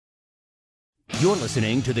You're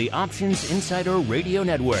listening to the Options Insider Radio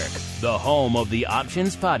Network, the home of the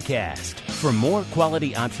Options Podcast. For more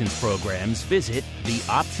quality options programs, visit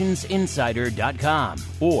theoptionsinsider.com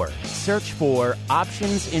or search for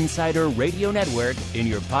Options Insider Radio Network in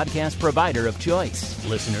your podcast provider of choice.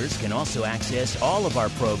 Listeners can also access all of our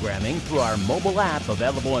programming through our mobile app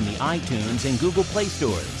available in the iTunes and Google Play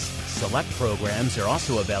stores. Select programs are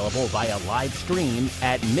also available via live stream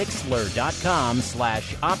at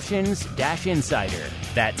mixlr.com/options-insider.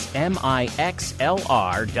 That's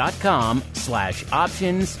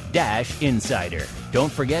mixlr.com/options-insider.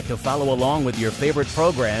 Don't forget to follow along with your favorite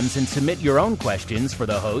programs and submit your own questions for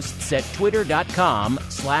the hosts at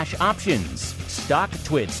twitter.com/options,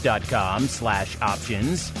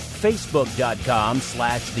 stocktwits.com/options,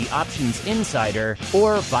 facebook.com/theoptionsinsider,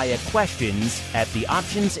 or via questions at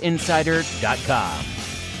theoptionsinsider.com.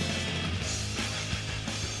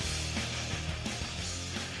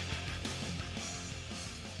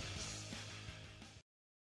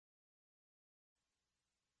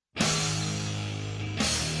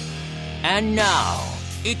 And now,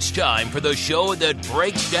 it's time for the show that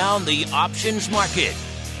breaks down the options market.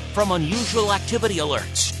 From unusual activity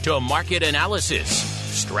alerts to market analysis,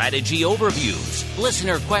 strategy overviews,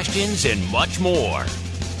 listener questions, and much more.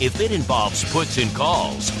 If it involves puts and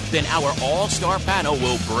calls, then our all-star panel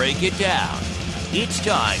will break it down. It's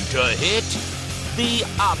time to hit the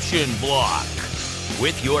Option Block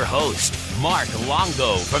with your host, Mark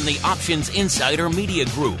Longo from the Options Insider Media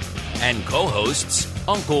Group, and co-hosts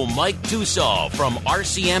Uncle Mike TOSAW from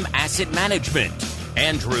RCM Asset Management,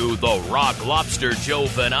 Andrew the Rock Lobster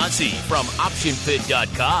GIOVINAZZI from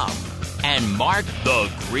OptionPit.com, and Mark the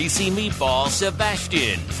Greasy Meatball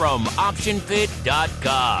Sebastian from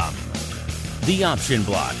OptionPit.com. The Option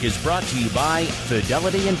Block is brought to you by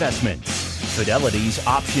Fidelity Investments. Fidelity's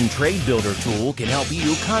Option Trade Builder tool can help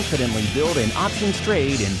you confidently build an options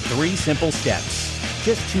trade in 3 simple steps.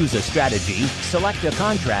 Just choose a strategy, select a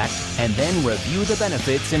contract, and then review the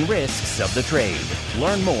benefits and risks of the trade.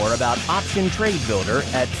 Learn more about Option Trade Builder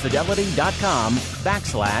at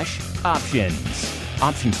fidelity.com/options.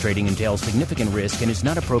 Options trading entails significant risk and is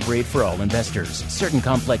not appropriate for all investors. Certain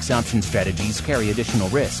complex option strategies carry additional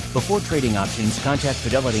risk. Before trading options, contact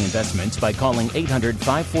Fidelity Investments by calling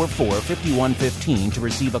 800-544-5115 to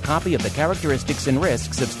receive a copy of the characteristics and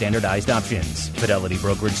risks of standardized options. Fidelity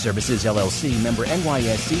Brokerage Services, LLC, member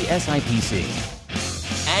NYSE SIPC.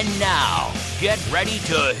 And now, get ready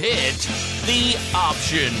to hit the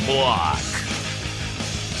Option Block.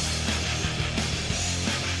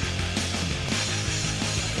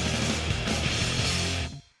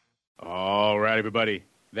 All right, everybody.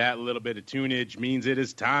 That little bit of tunage means it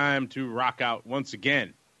is time to rock out once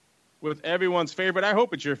again with everyone's favorite. I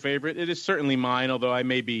hope it's your favorite. It is certainly mine, although I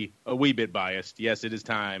may be a wee bit biased. Yes, it is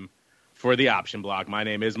time for the Option Block. My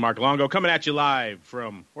name is Mark Longo, coming at you live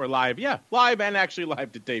live and actually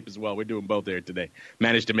live to tape as well. We're doing both there today.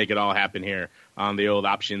 Managed to make it all happen here on the old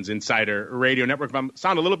Options Insider Radio Network. I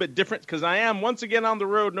sound a little bit different because I am once again on the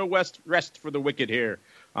road. No rest for the wicked here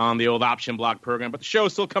on the old Option Block program. But the show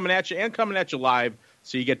is still coming at you and coming at you live,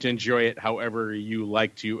 so you get to enjoy it however you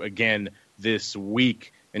like to again this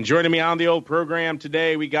week. And joining me on the old program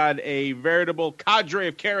today, we got a veritable cadre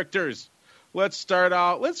of characters. Let's start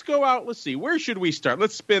out. Let's go out. Let's see. Where should we start?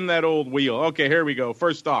 Let's spin that old wheel. Okay, here we go.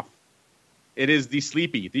 First off, it is the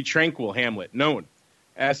sleepy, the tranquil hamlet known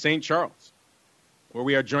as St. Charles, where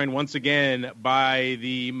we are joined once again by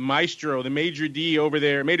the maestro, the Major D over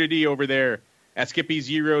there at Skippy's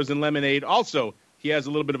Gyros and Lemonade. Also, he has a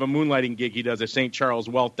little bit of a moonlighting gig he does at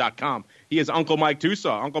stcharleswealth.com. He is Uncle Mike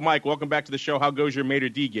TOSAW. Uncle Mike, welcome back to the show. How goes your Mater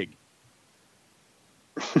D gig?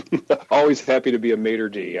 Always happy to be a Mater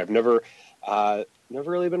D. I've never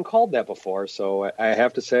really been called that before, so I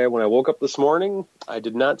have to say when I woke up this morning, I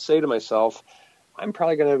did not say to myself, I'm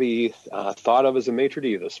probably going to be thought of as a Mater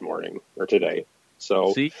D this morning or today.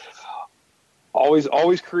 So see?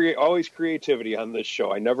 Always creativity on this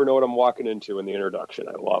show. I never know what I'm walking into in the introduction.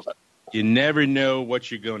 I love it. You never know what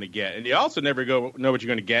you're going to get. And you also never know what you're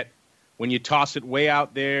going to get when you toss it way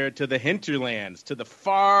out there to the hinterlands, to the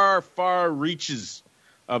far, far reaches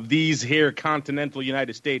of these here continental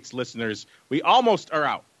United States listeners. We almost are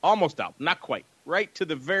out. Almost out. Not quite. Right to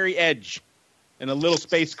the very edge in a little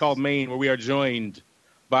space called Maine, where we are joined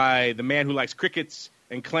by the man who likes crickets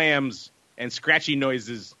and clams and scratchy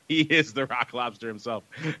noises. He is the rock lobster himself,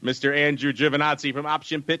 Mr. Andrew GIOVINAZZI from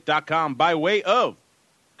OptionPit.com by way of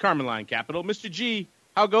Carmeline Capital. Mr. G,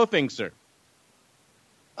 how go things, sir?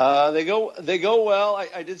 They go well.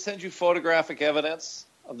 I did send you photographic evidence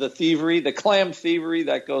of the thievery, the clam thievery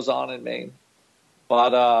that goes on in Maine.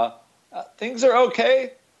 But things are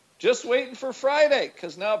okay. Just waiting for Friday,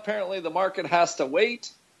 because now apparently the market has to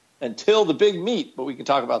wait until the big meet, but we can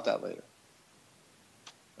talk about that later.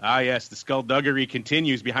 Ah, yes, the skullduggery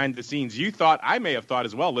continues behind the scenes. I may have thought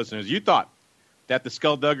as well, listeners, you thought that the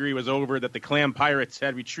skullduggery was over, that the clam pirates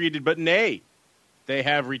had retreated, but nay, they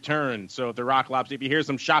have returned. So the Rock Lobster, if you hear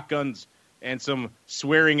some shotguns and some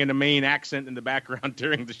swearing in a Maine accent in the background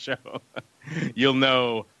during the show, you'll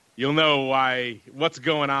know what's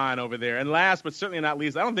going on over there. And last but certainly not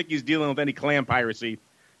least, I don't think he's dealing with any clam piracy.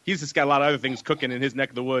 He's just got a lot of other things cooking in his neck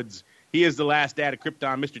of the woods. He is the last dad of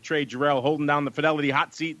Krypton, Mr. TREY JARRELL, holding down the Fidelity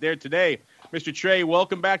hot seat there today. Mr. TREY,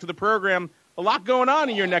 welcome back to the program. A lot going on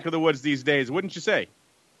in your neck of the woods these days, wouldn't you say?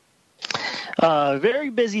 Very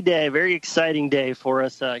busy day, very exciting day for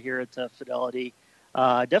us here at Fidelity.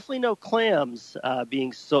 Definitely no clams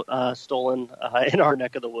being stolen in our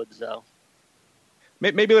neck of the woods, though.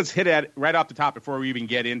 Maybe let's hit it right off the top before we even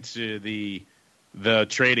get into the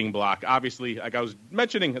trading block. Obviously, like I was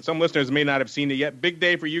mentioning, some listeners may not have seen it yet. Big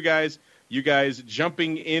day for you guys. You guys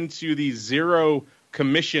jumping into the zero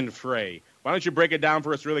commission fray. Why don't you break it down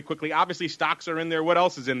for us really quickly? Obviously, stocks are in there. What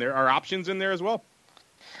else is in there? Are options in there as well?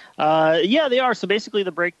 Yeah, they are. So basically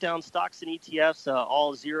the breakdown, stocks and ETFs,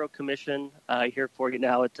 all zero commission here for you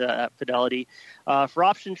now at Fidelity. For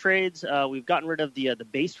option trades, we've gotten rid of the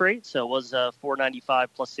base rate. So it was $4.95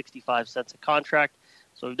 plus 65 cents a contract.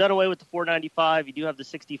 So we've done away with the $4.95. You do have the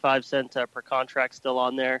 65 cent per contract still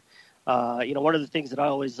on there. One of the things that I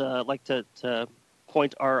always like to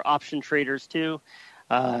point our option traders to,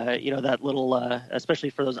 that little,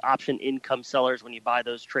 especially for those option income sellers, when you buy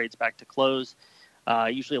those trades back to close,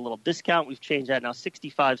 usually a little discount. We've changed that now.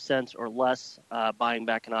 65 cents or less buying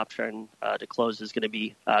back an option to close is going to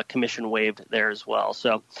be commission waived there as well.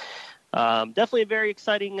 So definitely a very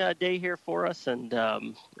exciting day here for us, and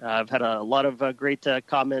I've had a lot of great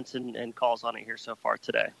comments and calls on it here so far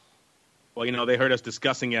today. Well, they heard us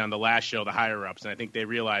discussing it on the last show, the higher-ups, and I think they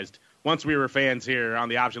realized once we were fans here on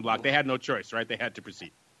the option block, they had no choice, right? They had to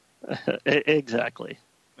proceed. Exactly.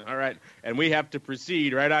 All right, and we have to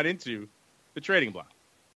proceed right on into the trading block.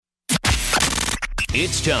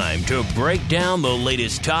 It's time to break down the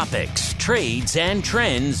latest topics, trades, and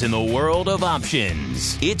trends in the world of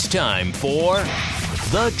options. It's time for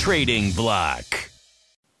the trading block.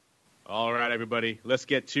 All right, everybody, let's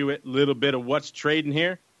get to it. A little bit of what's trading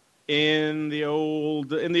here in the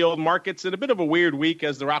old markets. In a bit of a weird week,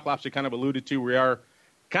 as the Rock Lobster kind of alluded to. We are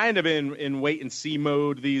kind of in wait and see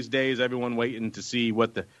mode these days. Everyone waiting to see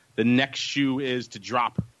what the next shoe is to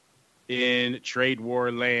drop in trade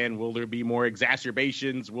war land. Will there be more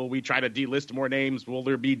exacerbations? Will we try to delist more names? Will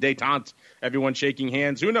there be détente? Everyone shaking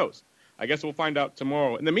hands? Who knows? I guess we'll find out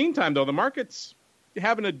tomorrow. In the meantime, though, the market's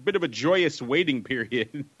having a bit of a joyous waiting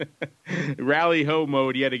period. Rally ho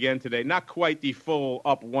mode yet again today. Not quite the full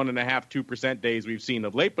up 1.5%, 2% days we've seen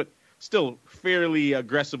of late, but still fairly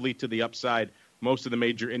aggressively to the upside. Most of the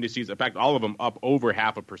major indices, in fact, all of them up over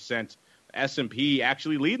 0.5%. S&P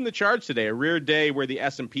actually leading the charge today. A rare day where the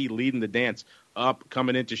S&P leading the dance, up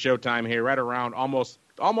coming into showtime here, right around almost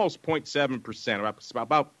 0.7%,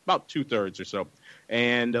 about 2/3 or so.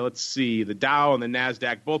 And let's see, the Dow and the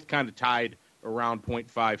NASDAQ both kind of tied around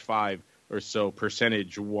 0.55 or so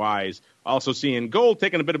percentage-wise. Also seeing gold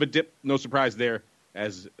taking a bit of a dip, no surprise there,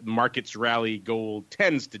 as markets rally. Gold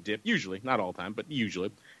tends to dip, usually, not all the time, but usually.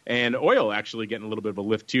 And oil actually getting a little bit of a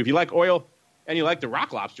lift, too. If you like oil and you like the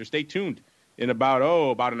Rock Lobster, stay tuned. In about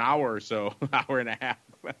an hour or so, hour and a half,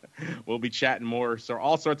 we'll be chatting more. So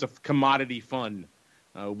all sorts of commodity fun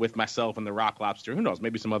with myself and the Rock Lobster. Who knows?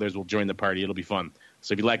 Maybe some others will join the party. It'll be fun.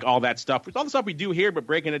 So if you like all that stuff, it's all the stuff we do here, but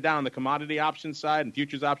breaking it down on the commodity option side and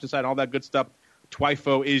futures option side, all that good stuff,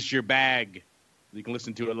 TWIFO is your bag. You can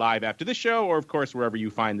listen to it live after this show, or, of course, wherever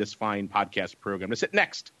you find this fine podcast program. To sit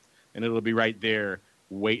next, and it'll be right there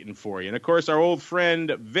waiting for you. And, of course, our old friend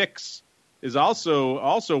VVIX is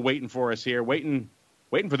also waiting for us here, waiting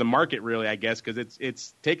for the market, really, I guess, because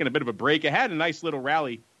it's taken a bit of a break. It had a nice little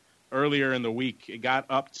rally earlier in the week. It got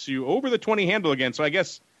up to over the 20 handle again. So I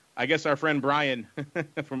guess our friend Brian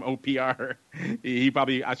from OPR, he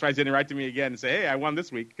probably, I surprised he didn't write to me again and say, hey, I won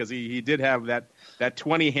this week, because he did have that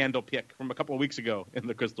 20 handle pick from a couple of weeks ago in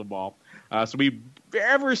the crystal ball. So we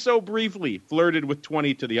ever so briefly flirted with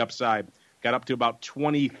 20 to the upside, got up to about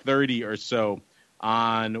 20.30 or so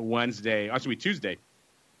on Tuesday.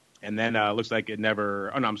 And then looks like it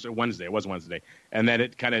never, Wednesday. It was Wednesday. And then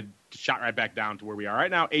it kind of shot right back down to where we are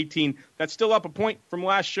right now, 18. That's still up a point from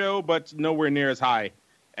last show, but nowhere near as high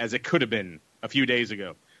as it could have been a few days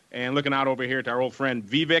ago. And looking out over here to our old friend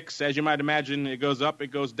VVIX, as you might imagine, it goes up,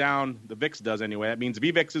 it goes down. The VIX does anyway. That means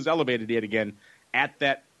VVIX is elevated yet again at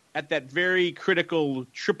that at that very critical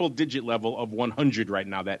triple-digit level of 100 right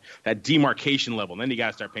now, that demarcation level. And then you got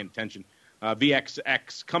to start paying attention.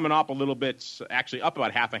 VXX coming up a little bit, actually up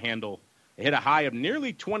about half a handle. It hit a high of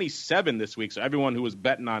nearly 27 this week. So everyone who was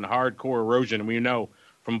betting on hardcore erosion, and we know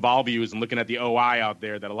from vol views and looking at the OI out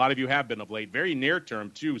there that a lot of you have been of late, very near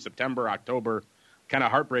term too, September, October, kind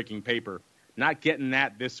of heartbreaking paper. Not getting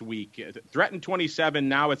that this week. It threatened 27.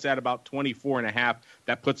 Now it's at about 24.5.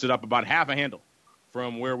 That puts it up about half a handle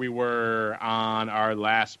from where we were on our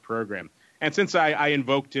last program. And since I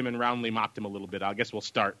invoked him and roundly mocked him a little bit, I guess we'll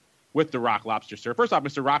start with the Rock Lobster, sir. First off,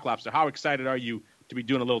 Mr. Rock Lobster, how excited are you to be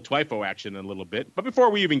doing a little TWIFO action in a little bit? But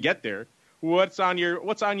before we even get there, what's on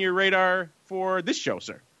your radar for this show,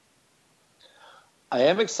 sir? I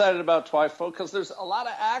am excited about TWIFO because there's a lot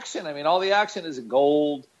of action. I mean, all the action is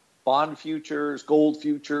gold, bond futures, gold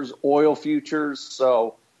futures, oil futures.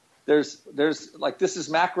 So there's like, this is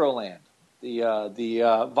macro land.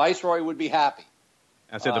 The Viceroy would be happy.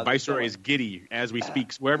 I said the Viceroy is giddy as we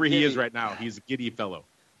speak. Wherever he is right now, he's a giddy fellow.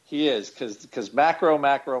 He is, because macro.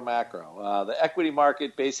 The equity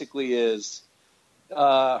market basically is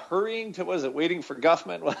hurrying to, waiting for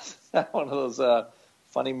Guffman? Was that one of those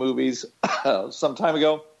funny movies some time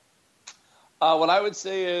ago? What I would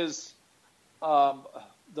say is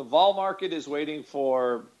the vol market is waiting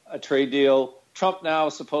for a trade deal. Trump now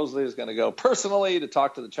supposedly is going to go personally to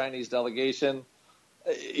talk to the Chinese delegation.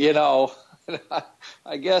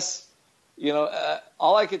 I guess,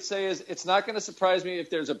 all I could say is it's not going to surprise me if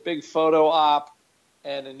there's a big photo op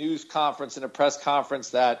and a news conference and a press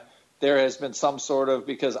conference that there has been some sort of,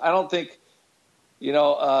 because I don't think,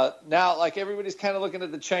 now, like, everybody's kind of looking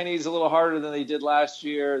at the Chinese a little harder than they did last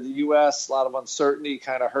year. The U.S., a lot of uncertainty,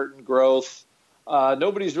 kind of hurting growth.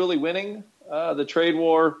 Nobody's really winning the trade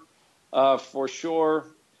war for sure.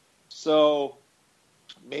 So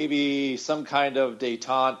maybe some kind of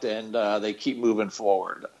détente and they keep moving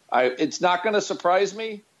forward. It's not going to surprise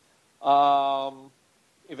me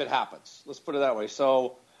if it happens. Let's put it that way.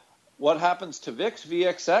 So what happens to VIX,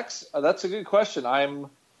 VXX? That's a good question.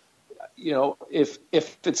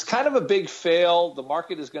 If it's kind of a big fail, the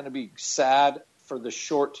market is going to be sad for the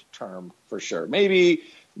short term for sure. Maybe,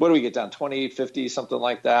 what do we get down, 28, 50, something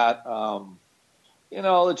like that.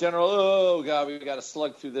 The general, oh, God, we got to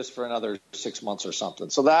slug through this for another 6 months or something.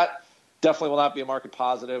 So that definitely will not be a market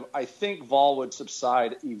positive. I think vol would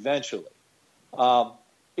subside eventually.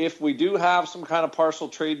 If we do have some kind of partial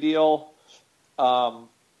trade deal,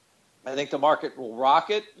 I think the market will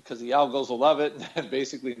rocket because the algos will love it, and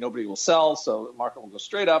basically nobody will sell, so the market will go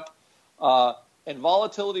straight up. And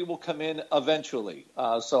volatility will come in eventually.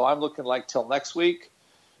 So I'm looking like till next week,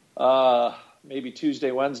 maybe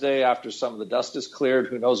Tuesday, Wednesday, after some of the dust is cleared.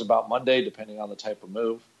 Who knows about Monday, depending on the type of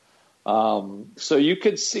move. So you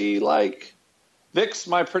could see, like, VIX,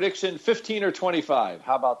 my prediction, 15 or 25.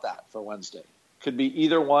 How about that for Wednesday? Could be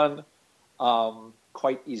either one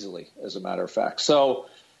quite easily, as a matter of fact. So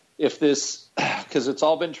if this, because it's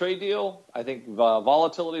all been trade deal, I think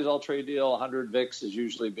volatility is all trade deal. 100 VIX is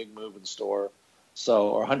usually a big move in store,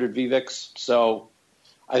 or 100 VVIX. So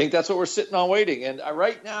I think that's what we're sitting on waiting. And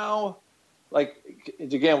right now, like,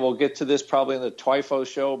 again, we'll get to this probably in the TWIFO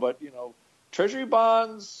show, but, Treasury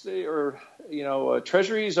bonds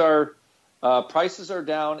treasuries are prices are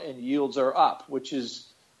down and yields are up, which is,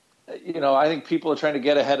 I think people are trying to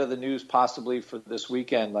get ahead of the news possibly for this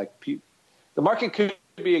weekend. Like, the market could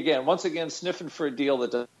be, once again, sniffing for a deal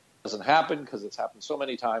that doesn't happen because it's happened so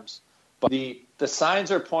many times. But the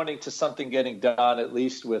signs are pointing to something getting done, at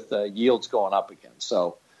least with yields going up again.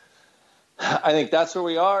 So I think that's where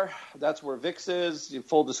we are. That's where VIX is.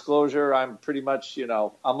 Full disclosure, I'm pretty much,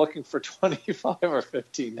 I'm looking for 25 or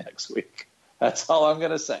 15 next week. That's all I'm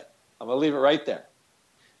going to say. I'm going to leave it right there.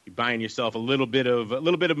 You're buying yourself a little bit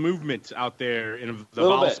of movement out there in the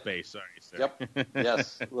vol space. Sorry, sir. Yep.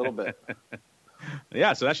 Yes, a little bit.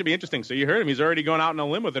 Yeah, so that should be interesting. So you heard him. He's already going out on a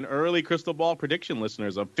limb with an early crystal ball prediction,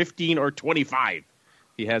 listeners, of 15 or 25.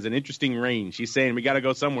 He has an interesting range. He's saying we got to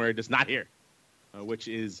go somewhere, just not here, which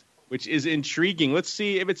is intriguing. Let's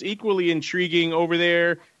see if it's equally intriguing over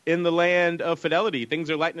there in the land of Fidelity. Things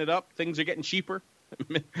are lighting it up. Things are getting cheaper.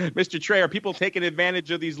 Mr. Trey, are people taking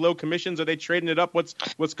advantage of these low commissions? Are they trading it up?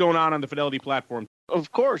 What's going on the Fidelity platform?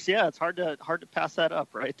 Of course, yeah. It's hard to pass that up,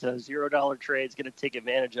 right? $0 trade's going to take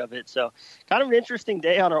advantage of it. So kind of an interesting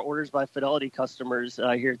day on our orders by Fidelity customers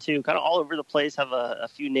here, too. Kind of all over the place. Have a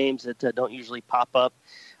few names that don't usually pop up,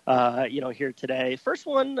 here today. First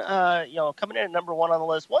one, coming in at number one on the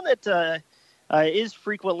list, one that is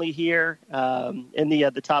frequently here in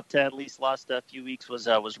the top 10, at least last few weeks, was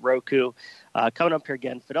Roku. Coming up here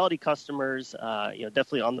again, Fidelity customers,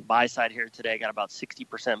 definitely on the buy side here today. Got about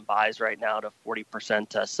 60% buys right now to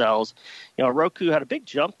 40% sells. Roku had a big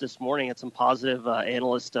jump this morning. Had some positive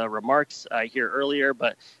analyst remarks here earlier,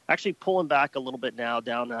 but actually pulling back a little bit now,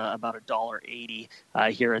 down about $1.80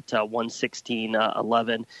 here at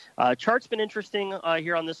 116.11. Chart's been interesting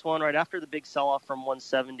here on this one. Right after the big sell-off from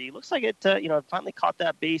 170, looks like it finally caught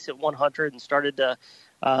that base at 100 and started to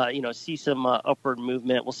see some upward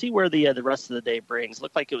movement. We'll see where the rest of the day brings.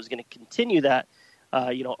 Looked like it was going to continue that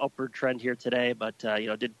upward trend here today, but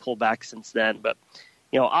did pull back since then. But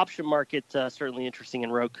option market certainly interesting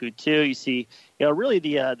in Roku too. You see, really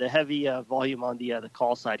the heavy volume on the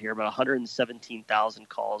call side here, about 117,000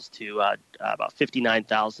 calls to about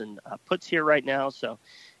 59,000 puts here right now. So,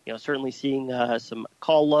 certainly seeing some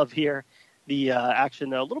call love here. The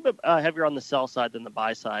action a little bit heavier on the sell side than the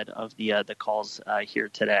buy side of the calls here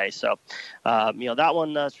today. So, that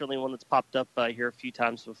one certainly one that's popped up here a few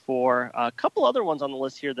times before. A couple other ones on the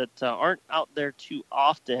list here that aren't out there too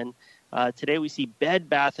often. Today we see Bed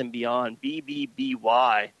Bath & Beyond,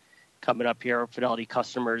 BBBY, coming up here. Fidelity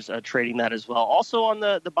customers trading that as well. Also on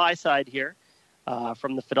the buy side here,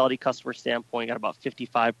 from the Fidelity customer standpoint, got about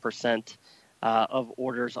 55% of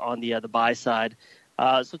orders on the buy side.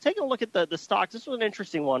 So taking a look at the stocks, this was an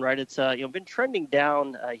interesting one, right? It's been trending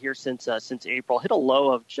down here since April. Hit a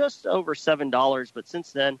low of just over $7, but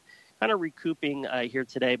since then, kind of recouping here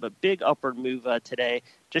today. But big upward move today,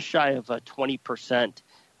 just shy of 20%.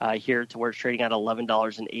 Here to where it's trading at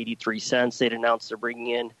 $11.83. They'd announced they're bringing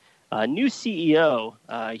in a new CEO.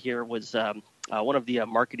 Here was one of the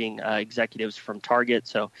marketing executives from Target.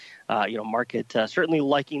 So, market certainly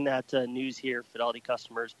liking that news here. Fidelity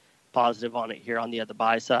customers positive on it here on the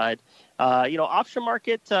buy side. Option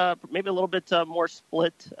market maybe a little bit more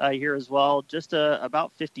split here as well. Just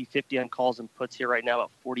about 50-50 on calls and puts here right now.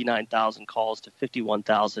 About 49,000 calls to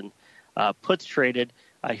 51,000 puts traded.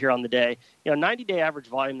 Here on the day, 90-day average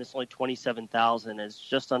volume that's only 27,000 is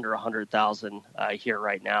just under 100,000 here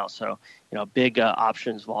right now. So, big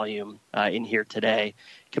options volume in here today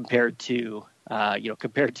compared to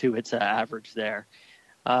its average there.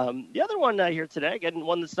 The other one here today, again,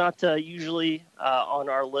 one that's not usually on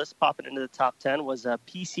our list, popping into the top 10 was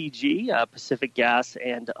PCG, Pacific Gas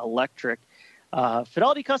and Electric.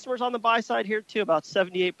 Fidelity customers on the buy side here too, about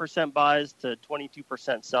 78% buys to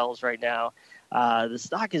 22% sells right now. The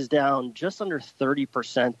stock is down just under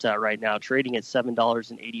 30% right now, trading at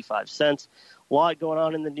 $7.85. A lot going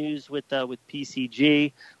on in the news with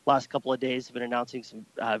PCG. Last couple of days have been announcing some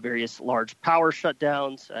various large power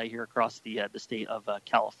shutdowns here across the state of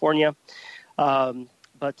California.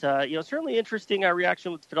 But certainly interesting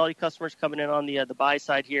reaction with Fidelity customers coming in on the buy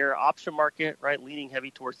side here. Option market, right, leaning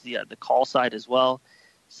heavy towards the call side as well.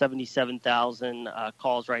 77,000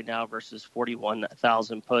 calls right now versus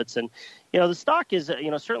 41,000 puts. And, the stock is,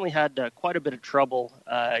 certainly had quite a bit of trouble,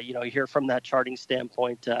 here from that charting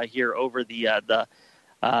standpoint here over the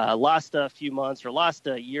last few months or last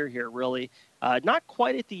year here, really. Not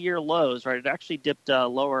quite at the year lows, right? It actually dipped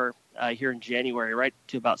lower here in January, right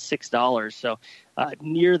to about $6. So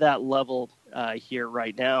near that level here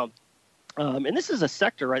right now. And this is a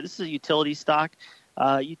sector, right? This is a utility stock.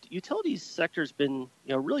 Utilities sector has been,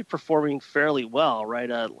 really performing fairly well, right?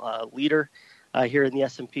 A leader here in the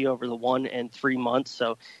S&P over the 1 and 3 months.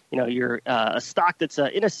 So, you're a stock that's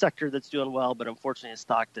in a sector that's doing well, but unfortunately a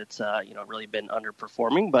stock that's, really been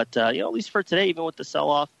underperforming. But, at least for today, even with the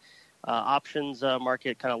sell-off, options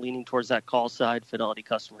market kind of leaning towards that call side, Fidelity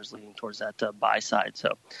customers leaning towards that buy side. So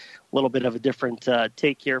a little bit of a different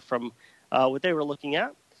take here from what they were looking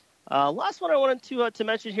at. Last one I wanted to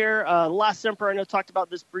mention here, Last Emperor, I know talked about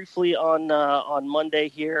this briefly on Monday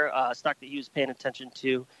here, stock that he was paying attention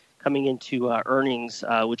to coming into earnings,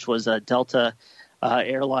 which was Delta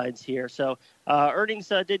Airlines here. So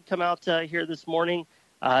earnings did come out here this morning.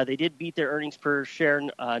 They did beat their earnings per share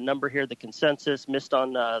number here, the consensus, missed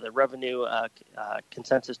on the revenue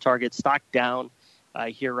consensus target. Stock down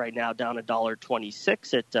here right now, down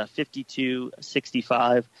 $1.26 at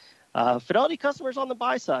 $52.65. Fidelity customers on the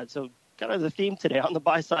buy side. So kind of the theme today on the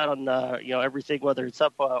buy side on, everything, whether it's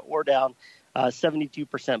up or down,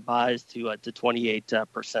 72% buys to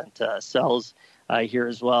 28% sells here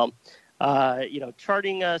as well.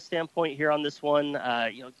 Charting standpoint here on this one,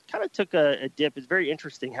 kind of took a dip. It's very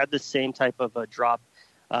interesting. Had the same type of a drop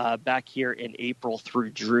back here in April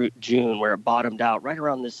through June, where it bottomed out right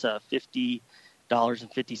around this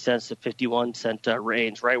 $50.50 to 51 cent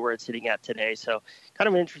range, right where it's sitting at today. So kind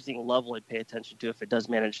of an interesting level I'd pay attention to if it does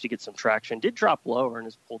manage to get some traction. Did drop lower and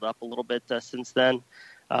has pulled up a little bit since then.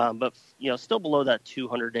 but still below that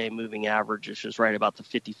 200-day moving average, which is right about the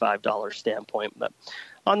 $55 standpoint. But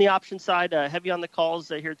on the option side, heavy on the calls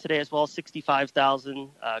here today as well, 65,000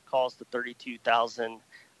 calls to 32,000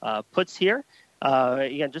 puts here.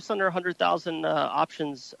 Again, just under 100,000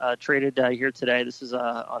 options traded here today. This is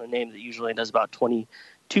on a name that usually does about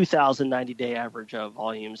 22,000 90-day average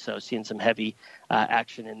volume, so seeing some heavy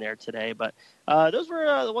action in there today. But those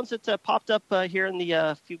were the ones that popped up here in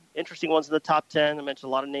the few interesting ones in the top 10. I mentioned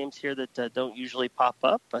a lot of names here that don't usually pop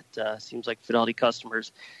up, but seems like Fidelity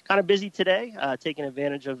customers kind of busy today, taking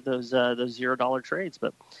advantage of those $0 trades.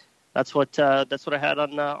 But that's what I had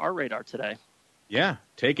on our radar today. Yeah,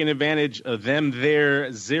 taking advantage of them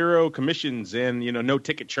there, zero commissions and, no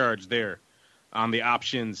ticket charge there on the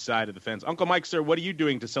options side of the fence. Uncle Mike, sir, what are you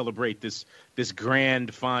doing to celebrate this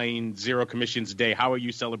grand, fine, zero commissions day? How are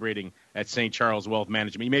you celebrating at St. Charles Wealth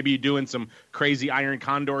Management? Maybe you're doing some crazy iron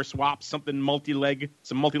condor swaps, some multi-leg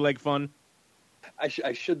fun? I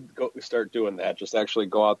should start doing that. Just actually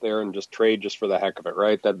go out there and just trade just for the heck of it,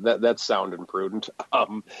 right? That's sound and prudent.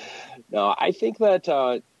 No, I think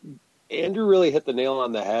that Andrew really hit the nail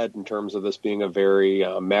on the head in terms of this being a very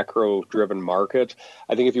macro-driven market.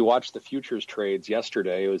 I think if you watched the futures trades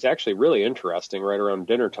yesterday, it was actually really interesting right around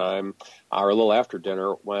dinner time or a little after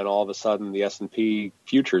dinner when all of a sudden the S&P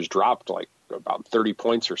futures dropped like about 30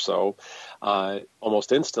 points or so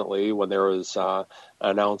almost instantly when there was an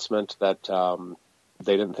announcement that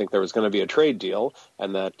they didn't think there was going to be a trade deal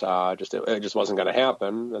and that it just wasn't going to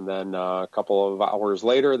happen. And then a couple of hours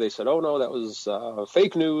later, they said, oh, no, that was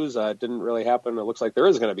fake news. It didn't really happen. It looks like there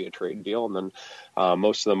is going to be a trade deal. And then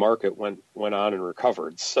most of the market went on and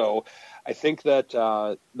recovered. So I think that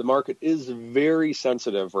the market is very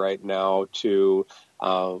sensitive right now to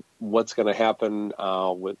what's going to happen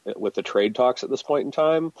with the trade talks at this point in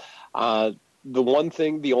time. The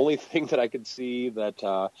only thing that I could see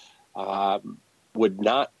that would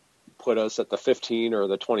not put us at the 15 or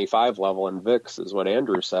the 25 level in VIX is what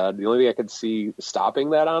Andrew said. The only thing I could see stopping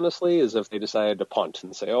that, honestly, is if they decided to punt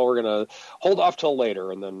and say, oh, we're going to hold off till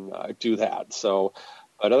later and then do that. So,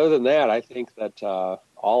 but other than that, I think that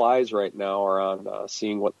all eyes right now are on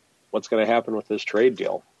seeing what's going to happen with this trade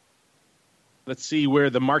deal. Let's see where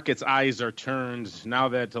the market's eyes are turned now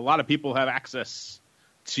that a lot of people have access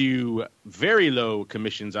to very low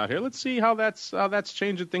commissions out here. Let's see how that's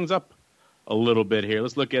changing things up a little bit here.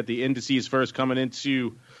 Let's look at the indices first, coming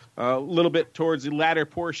into a little bit towards the latter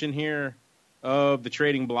portion here of the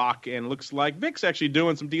trading block, and looks like VIX actually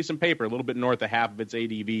doing some decent paper, a little bit north of half of its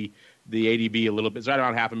ADV. The ADV a little bit, it's right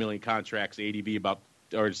around 500,000 contracts. ADV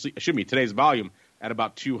today's volume at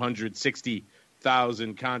about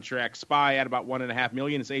 260,000 contracts. SPY at about 1.5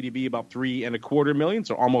 million. Its ADV about 3.25 million,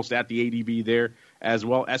 so almost at the ADV there as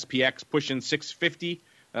well. SPX pushing 650.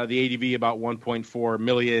 The ADV about 1.4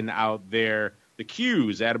 million out there. The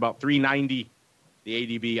Qs at about 390.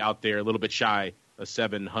 The ADV out there a little bit shy of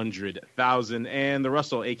 700,000. And the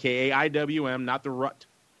Russell, a.k.a. IWM, not the RUT,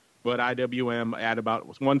 but IWM at about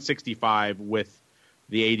 165 with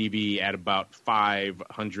the ADV at about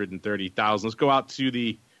 530,000. Let's go out to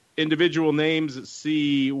the individual names,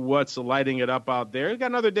 see what's lighting it up out there. We've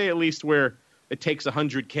got another day at least where it takes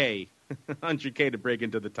 100K to break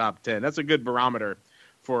into the top 10. That's a good barometer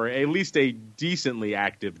for at least a decently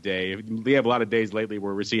active day. We have a lot of days lately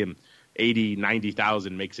where we're seeing 80,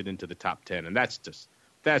 90,000 makes it into the top 10, and that's just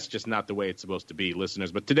not the way it's supposed to be,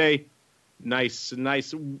 listeners. But today, nice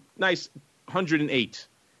 108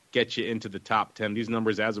 gets you into the top 10. These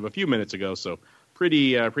numbers as of a few minutes ago, so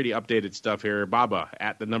pretty updated stuff here. Baba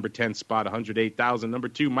at the number 10 spot, 108,000. Number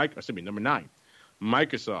 9,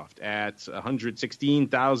 Microsoft at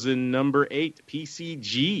 116,000. Number 8,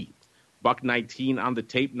 PCG. $1.19 on the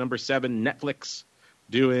tape. Number 7, Netflix,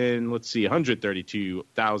 doing,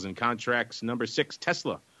 132,000 contracts. Number 6,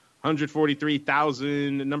 Tesla,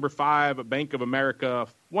 143,000. Number 5, Bank of America,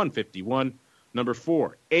 151. Number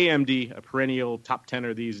 4, AMD, a perennial top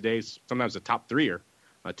 10er these days, sometimes a top 3er.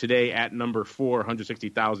 Today at number 4,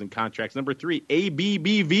 160,000 contracts. Number 3,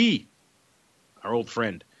 ABBV, our old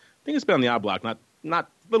friend. I think it's been on the odd block, not a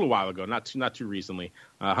little while ago, not too recently.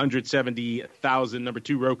 170,000. Number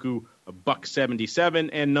 2, Roku,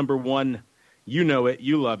 $1.77. And number 1, you know it,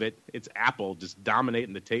 you love it. It's Apple, just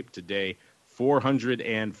dominating the tape today.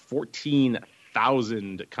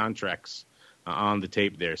 414,000 contracts on the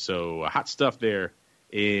tape there. So hot stuff there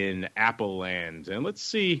in Apple land. And let's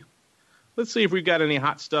see if we've got any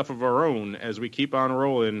hot stuff of our own as we keep on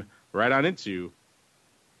rolling right on into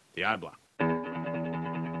the odd block.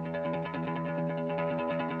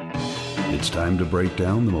 It's time to break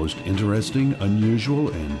down the most interesting, unusual,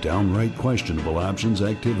 and downright questionable options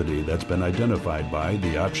activity that's been identified by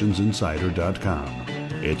theoptionsinsider.com.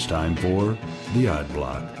 It's time for the Odd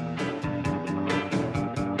Block.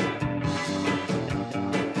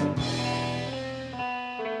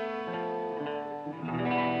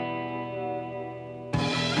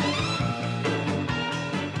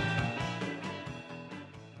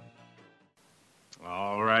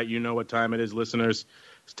 All right, you know what time it is, listeners.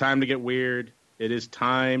 It's time to get weird. It is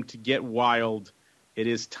time to get wild. It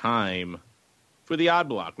is time for the Odd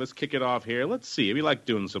Block. Let's kick it off here. Let's see. We like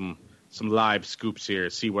doing some live scoops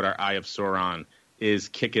here, see what our Eye of Sauron is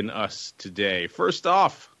kicking us today. First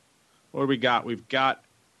off, what do we got? We've got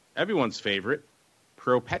everyone's favorite,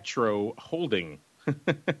 ProPetro Holding.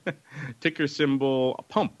 Ticker symbol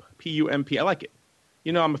PUMP, P-U-M-P. I like it.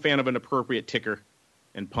 You know I'm a fan of an appropriate ticker,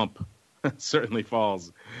 and PUMP certainly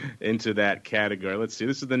falls into that category. Let's see.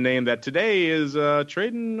 This is the name that today is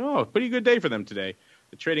trading. Oh, pretty good day for them today.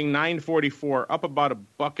 They're trading $9.44, up about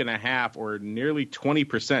 $1.50 or nearly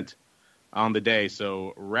 20% on the day.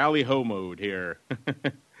 So rally ho mode here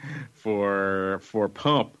for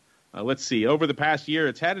Pump. Let's see. Over the past year,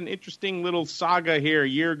 it's had an interesting little saga here. A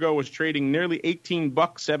year ago, it was trading nearly $18,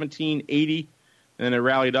 $17.80, and then it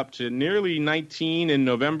rallied up to nearly $19 in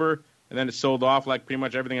November. And then it sold off like pretty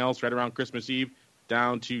much everything else right around Christmas Eve,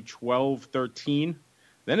 down to $12.13.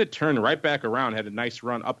 Then it turned right back around, had a nice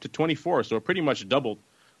run up to 24, so it pretty much doubled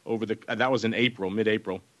over that was in April,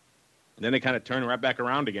 mid-April. And then it kind of turned right back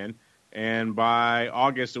around again, and by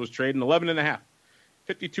August it was trading 11.5.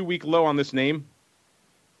 52-week low on this name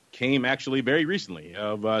came actually very recently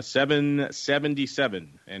of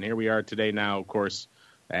 777, and here we are today now, of course,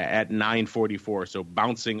 at 944. So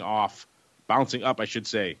bouncing up, I should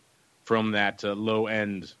say, from that low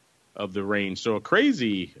end of the range. So a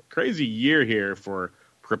crazy year here for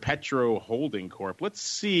ProPetro Holding Corp. Let's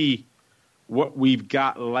see what we've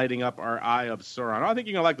got lighting up our Eye of Sauron. I think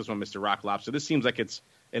you're going to like this one, Mr. Rock Lobster. This seems like it's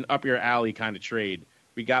an up your alley kind of trade.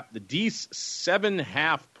 We got the Dees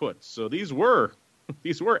 7.5 puts. So these were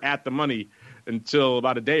at the money until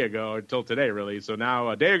about a day ago, until today, really. So now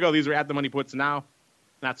a day ago, these were at the money puts. Now,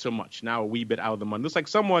 not so much. Now a wee bit out of the money. Looks like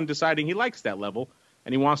someone deciding he likes that level,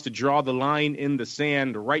 and he wants to draw the line in the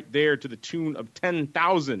sand right there to the tune of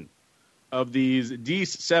 10,000 of these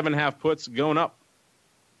Dees 7.5 puts going up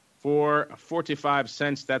for 45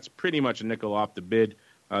 cents. That's pretty much a nickel off the bid.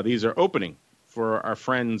 These are opening for our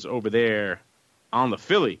friends over there on the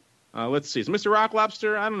Philly. Let's see. So Mr. Rock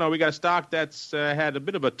Lobster, I don't know. We got a stock that's had a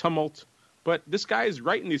bit of a tumult, but this guy is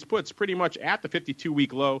writing these puts pretty much at the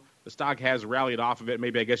 52-week low. The stock has rallied off of it.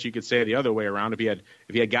 Maybe I guess you could say the other way around. If he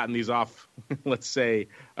had gotten these off, let's say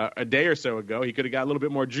a day or so ago, he could have got a little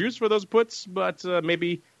bit more juice for those puts. But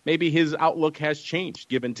maybe his outlook has changed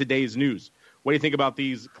given today's news. What do you think about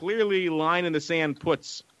these clearly line in the sand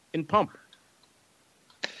puts in Pump?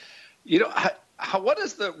 You know,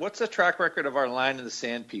 what's the track record of our line in the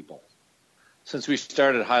sand people since we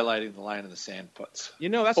started highlighting the line in the sand puts? You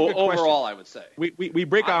know, that's a good question. Overall, I would say we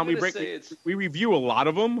review a lot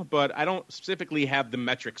of them, but I don't specifically have the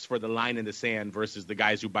metrics for the line in the sand versus the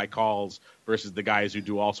guys who buy calls versus the guys who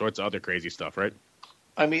do all sorts of other crazy stuff, right?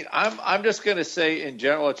 I mean, I'm just going to say in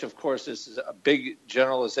general, which of course this is a big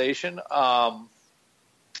generalization. Wow,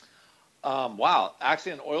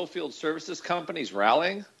 actually, an oil field services company's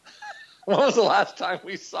rallying. When was the last time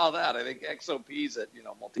we saw that? I think XOP's at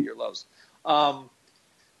multi-year lows.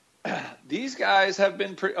 These guys have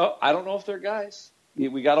been pretty. Oh, I don't know if they're guys.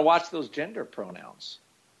 We got to watch those gender pronouns.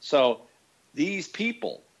 So these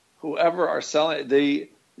people, whoever are selling the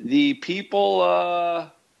people,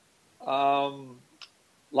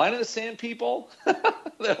 line of the sand people,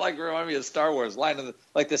 they're like remind me of Star Wars.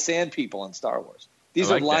 Like the sand people in Star Wars.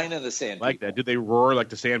 These are line of the sand people. Like that. Do they roar like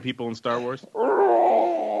the sand people in Star Wars?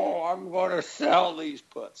 I'm going to sell these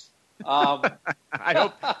puts. I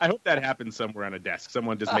hope that happens somewhere on a desk.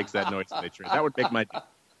 Someone just makes that noise when they trade. That would make my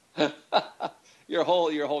day. Your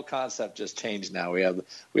whole concept just changed now. We have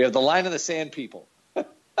the line of the sand people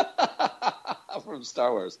from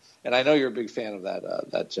Star Wars, and I know you're a big fan of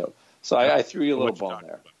that joke. So I threw you a little bone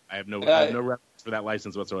there. I have no reference for that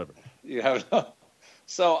license whatsoever. You have no.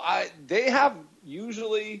 So they have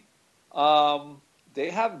usually they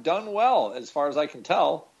have done well as far as I can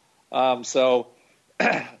tell. So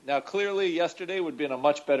now clearly yesterday would have been a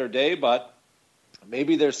much better day, but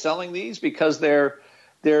maybe they're selling these because they're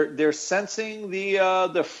sensing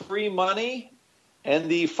the free money and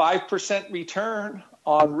the 5% return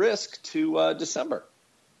on risk to December,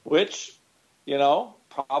 which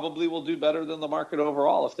probably will do better than the market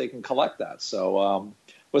overall if they can collect that. So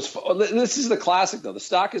this is the classic though. The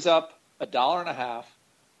stock is up $1.50.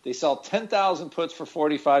 They sell 10,000 puts for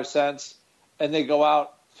 45 cents, and they go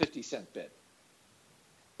out 50-cent bid.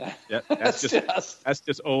 Yeah, that's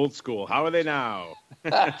just old school. How are they now?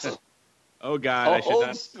 Oh God, I should old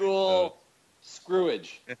not. School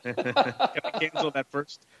screwage. Can we cancel that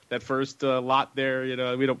first lot there?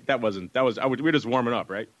 We don't. We're just warming up,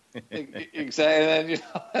 right? Exactly. And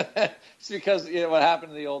then, it's because what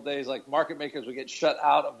happened in the old days, like market makers would get shut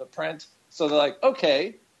out of the print, so they're like,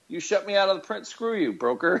 okay, you shut me out of the print, screw you,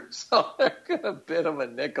 broker. So they're gonna bid them a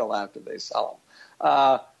nickel after they sell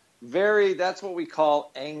them. That's what we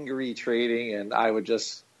call angry trading, and I would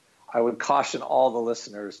caution all the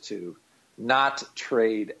listeners to not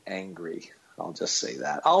trade angry. I'll just say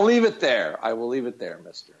that. I'll leave it there. I will leave it there,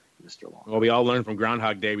 Mr. Long. Well, we all learned from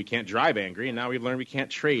Groundhog Day we can't drive angry, and now we learn we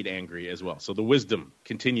can't trade angry as well. So the wisdom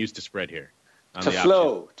continues to spread here. To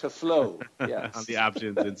flow, yes. On the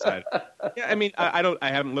options inside. Yeah, I mean, I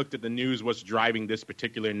haven't looked at the news, what's driving this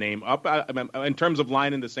particular name up. In terms of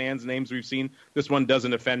line in the sands names we've seen, this one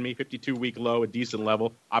doesn't offend me. 52-week low, a decent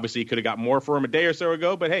level. Obviously, you could have got more for him a day or so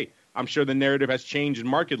ago, but hey, I'm sure the narrative has changed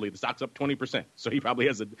markedly. The stock's up 20%, so he probably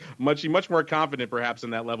has much more confident perhaps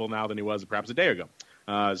in that level now than he was perhaps a day ago.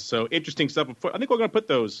 So interesting stuff. I think we're going to put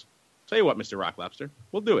those. Tell you what, Mr. Rock Lobster,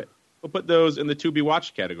 we'll do it. We'll put those in the to be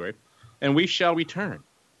watched category. And we shall return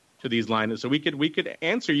to these lines so we could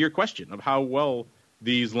answer your question of how well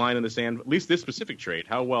these line in the sand, at least this specific trade,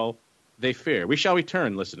 how well they fare. We shall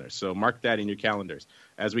return, listeners. So mark that in your calendars.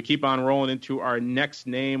 As we keep on rolling into our next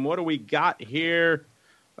name, what do we got here?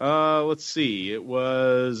 Let's see. It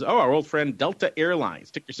was, our old friend Delta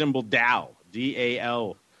Airlines, ticker symbol DAL,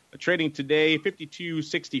 D-A-L. Trading today,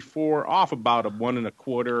 52.64, off about a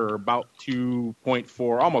 1.25 or about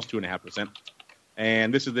 2.4, almost 2.5%.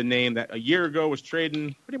 And this is the name that a year ago was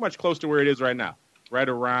trading pretty much close to where it is right now, right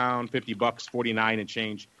around $50, 49 and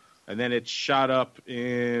change. And then it shot up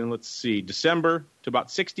in, December to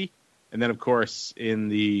about 60. And then, of course, in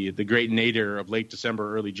the great nadir of late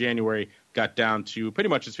December, early January, got down to pretty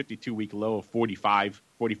much its 52-week low of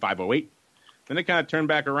 45.08. Then it kind of turned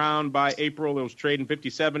back around. By April, it was trading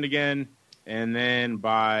 57 again. And then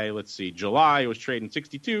by, July, it was trading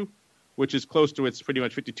 62. Which is close to its pretty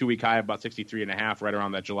much 52-week high, about 63.5, right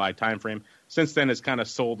around that July timeframe. Since then, it's kind of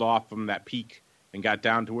sold off from that peak and got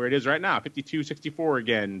down to where it is right now, 52.64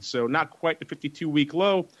 again. So not quite the 52-week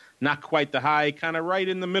low, not quite the high, kind of right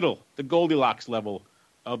in the middle, the Goldilocks level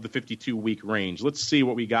of the 52-week range. Let's see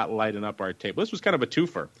what we got lighting up our table. This was kind of a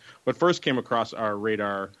twofer. What first came across our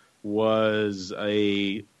radar was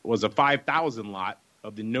a 5,000 lot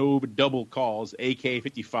of the NOVE double calls,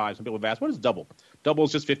 AK55. Some people have asked, what is double? Double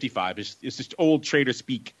is just 55. It's just old trader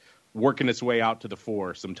speak working its way out to the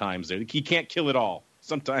 4 sometimes. He can't kill it all.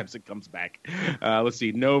 Sometimes it comes back. Let's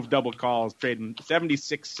see. NOVE double calls trading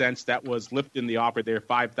 76 cents. That was lifting the offer there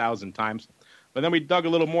 5,000 times. But then we dug a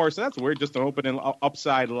little more, so that's weird. Just an opening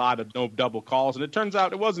upside a lot of NOVE double calls. And it turns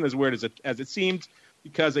out it wasn't as weird as it seemed,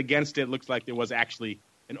 because against it looks like there was actually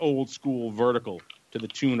an old school vertical to the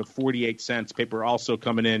tune of 48 cents. Paper also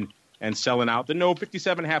coming in and selling out the NOVE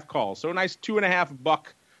 57.5 calls. So a nice $2.50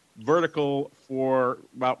 vertical for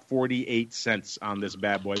about 48 cents on this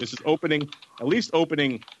bad boy. This is at least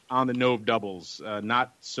opening on the NOVE doubles,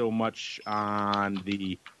 not so much on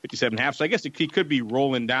the 57.5. So I guess he could be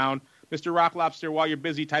rolling down. Mr. Rock Lobster, while you're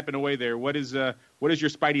busy typing away there, what is your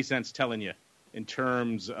spidey sense telling you in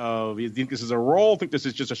terms of, you think this is a roll? Think this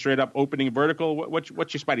is just a straight up opening vertical? What's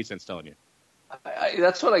your spidey sense telling you?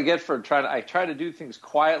 That's what I get for I try to do things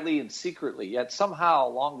quietly and secretly, yet somehow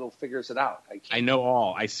Longo figures it out. I know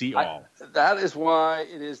all. I see all. That is why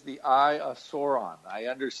it is the eye of Sauron.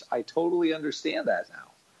 I totally understand that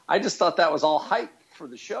now. I just thought that was all hype for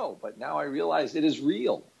the show, but now I realize it is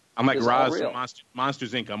real. I'm like Roz from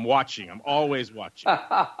Monsters, Inc. I'm watching. I'm always watching.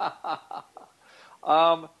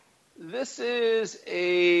 This is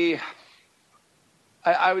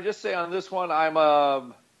I would just say on this one, I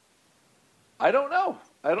don't know.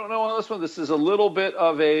 I don't know on this one. This is a little bit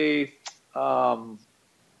of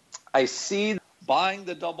I see buying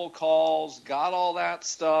the double calls, got all that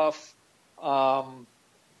stuff. And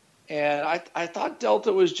I thought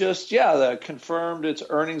Delta was just, that confirmed its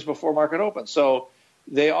earnings before market open. So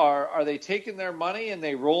are they taking their money and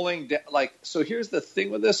they rolling down? So here's the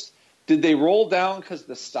thing with this. Did they roll down because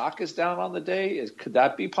the stock is down on the day? Could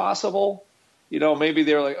that be possible? Maybe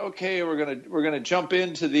they're like, okay, we're gonna jump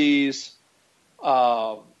into these. We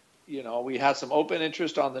had some open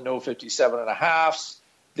interest on the NOVE 57.5s.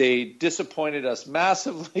 They disappointed us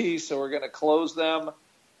massively, so we're going to close them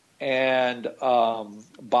and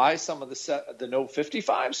buy some of the NOVE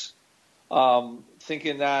 55s,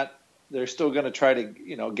 thinking that they're still going to try to,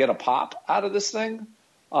 get a pop out of this thing.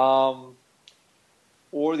 Or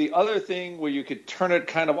the other thing where you could turn it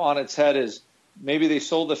kind of on its head is maybe they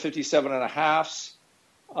sold the 57.5s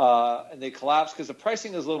and they collapsed because the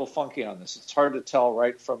pricing is a little funky on this. It's hard to tell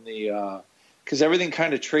right from the because everything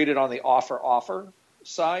kind of traded on the offer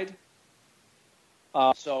side.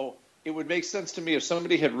 So it would make sense to me if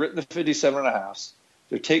somebody had written the 57.5s,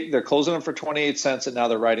 they're closing them for 28 cents, and now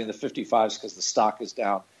they're writing the 55s because the stock is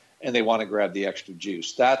down and they want to grab the extra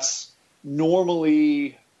juice. That's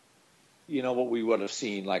normally, what we would have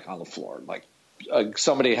seen like on the floor. Like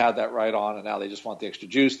somebody had that right on, and now they just want the extra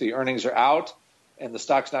juice. The earnings are out, and the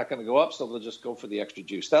stock's not going to go up, so they'll just go for the extra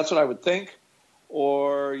juice. That's what I would think.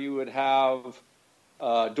 Or you would have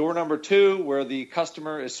door number 2 where the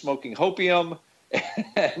customer is smoking hopium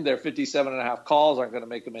and their 57.5 calls aren't going to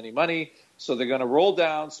make them any money. So they're going to roll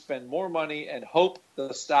down, spend more money, and hope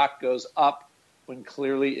the stock goes up when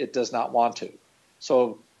clearly it does not want to.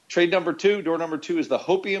 So trade number 2, door number 2 is the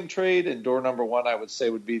hopium trade, and door number 1 I would say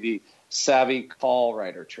would be the savvy call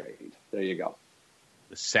writer trade. There you go.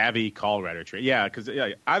 The savvy call writer trade. Yeah, because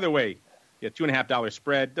either way, $2.50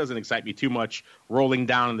 spread doesn't excite me too much. Rolling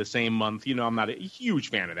down in the same month, I'm not a huge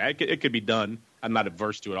fan of that. It could be done. I'm not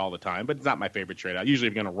averse to it all the time, but it's not my favorite trade. Usually,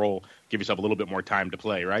 if you're going to roll, give yourself a little bit more time to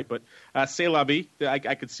play, right? But c'est la vie. I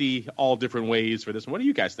could see all different ways for this. What do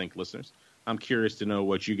you guys think, listeners? I'm curious to know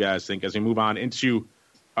what you guys think as we move on into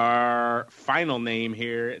our final name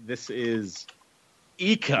here. This is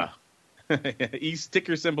ECA,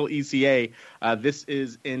 ticker symbol ECA. This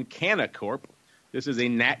is Encana Corp. This is a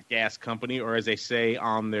nat gas company, or as they say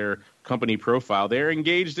on their company profile, they're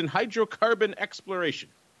engaged in hydrocarbon exploration.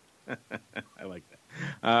 I like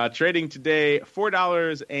that. Trading today,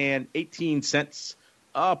 $4.18,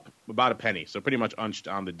 up about a penny. So pretty much unched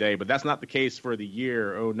on the day. But that's not the case for the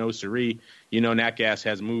year. Oh, no, siree. Nat gas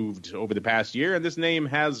has moved over the past year, and this name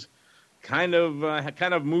has kind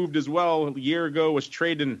of moved as well. A year ago was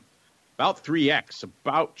trading about 3x,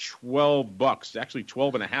 about $12, actually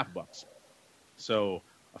 $12.50. So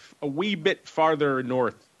a wee bit farther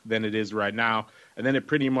north than it is right now. And then it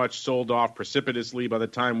pretty much sold off precipitously by the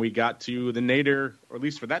time we got to the nadir, or at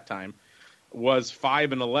least for that time, was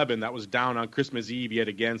 5.11. That was down on Christmas Eve yet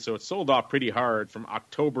again. So it sold off pretty hard from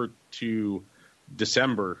October to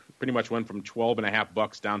December. Pretty much went from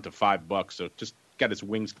 $12.50 down to $5. So just got its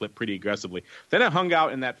wings clipped pretty aggressively. Then it hung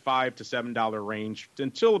out in that $5 to $7 range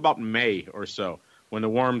until about May or so, when the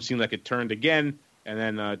worm seemed like it turned again. And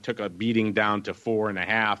then took a beating down to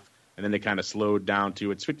 4.5, and then they kind of slowed down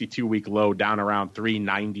to its 52-week low, down around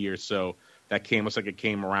 390 or so. That looks like it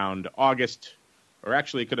came around August, or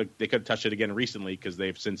actually they could have touched it again recently because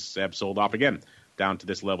they've since have sold off again down to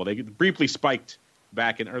this level. They briefly spiked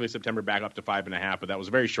back in early September back up to 5.5, but that was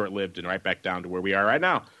very short-lived and right back down to where we are right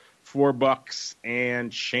now, $4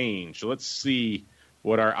 and change. So let's see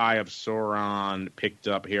what our Eye of Sauron picked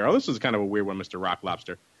up here. Oh, this is kind of a weird one, Mr. Rock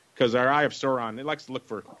Lobster. Because our Eye of Sauron, it likes to look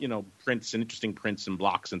for, prints and interesting prints and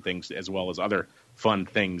blocks and things, as well as other fun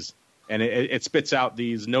things. And it spits out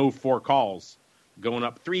these no 4 calls going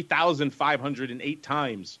up 3,508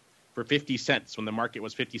 times for 50 cents when the market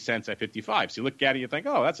was 50 cents at 55. So you look at it, you think,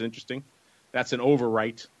 oh, that's interesting. That's an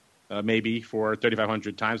overwrite, maybe, for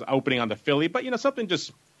 3,500 times, opening on the Philly. But, something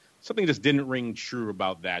just didn't ring true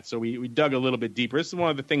about that. So we dug a little bit deeper. This is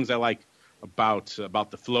one of the things I like about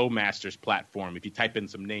the Flow Masters platform. If you type in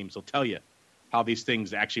some names, it'll tell you how these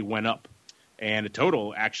things actually went up. And a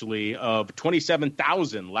total, actually, of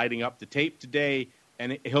 27,000 lighting up the tape today.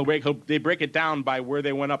 And they break it down by where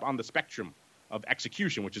they went up on the spectrum of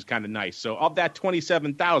execution, which is kind of nice. So of that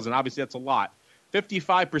 27,000, obviously that's a lot,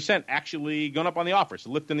 55% actually going up on the offer. So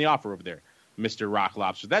lifting the offer over there, Mr. Rock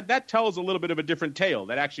Lobster. That tells a little bit of a different tale.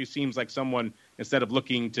 That actually seems like someone, instead of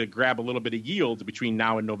looking to grab a little bit of yield between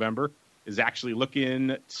now and November, is actually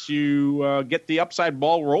looking to get the upside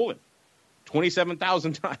ball rolling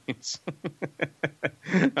 27,000 times.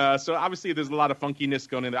 So obviously there's a lot of funkiness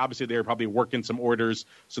going in. Obviously they're probably working some orders,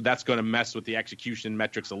 so that's going to mess with the execution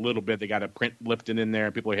metrics a little bit. They got a print lifting in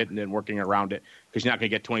there. People are hitting it and working around it because you're not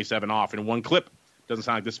going to get 27 off in one clip. Doesn't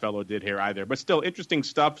sound like this fellow did here either. But still, interesting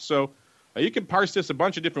stuff. So you can parse this a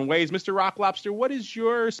bunch of different ways. Mr. Rock Lobster, what is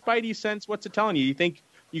your spidey sense? What's it telling you? You think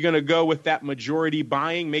you're going to go with that majority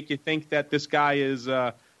buying, make you think that this guy is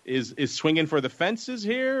swinging for the fences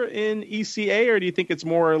here in ECA, or do you think it's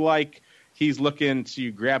more like he's looking to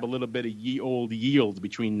grab a little bit of old yield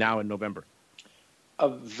between now and November?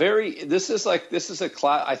 This is a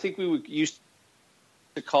class. I think we would used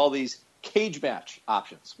to call these cage match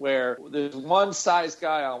options, where there's one size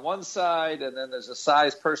guy on one side and then there's a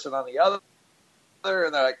size person on the other,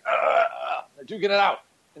 and they're like, they're duking it out.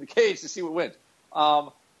 in the cage to see what wins.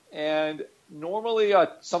 And normally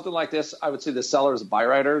something like this, I would say the seller is a buy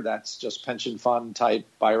writer. That's just pension fund type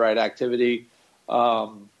buy write activity.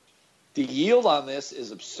 The yield on this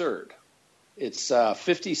is absurd. It's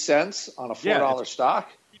 50 cents on a $4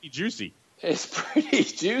 stock. Pretty juicy. It's pretty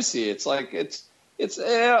juicy. It's like it's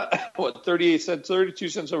 38 cents, 32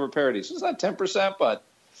 cents over parity. So it's not 10%, but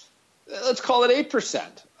let's call it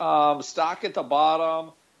 8%. Stock at the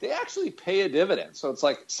bottom. They actually pay a dividend. So it's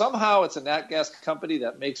like somehow it's a nat gas company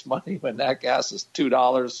that makes money when nat gas is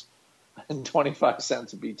 $2.25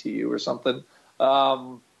 a BTU or something.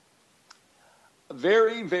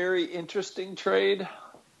 Very, very interesting trade.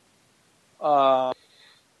 I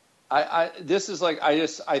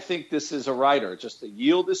think this is a rider. Just the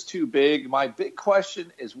yield is too big. My big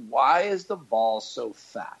question is, why is the vol so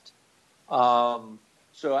fat?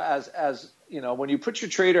 So as you know, when you put your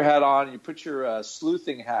trader hat on, you put your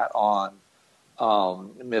sleuthing hat on,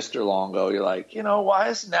 Mr. Longo, you're like, why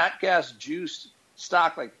is nat gas juice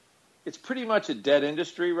stock like it's pretty much a dead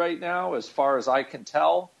industry right now, as far as I can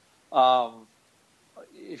tell.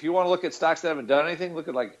 If you want to look at stocks that haven't done anything, look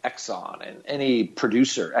at like Exxon and any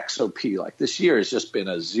producer, XOP. Like this year has just been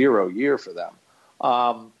a 0 year for them.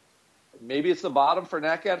 Maybe it's the bottom for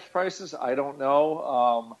nat gas prices. I don't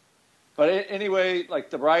know. But anyway, like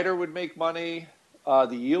the rider would make money.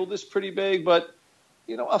 The yield is pretty big, but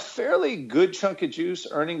a fairly good chunk of juice.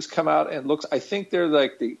 Earnings come out and I think they're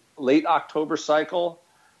like the late October cycle.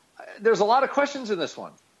 There's a lot of questions in this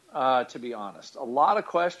one, to be honest. A lot of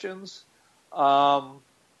questions on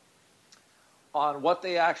what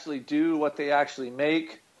they actually do, what they actually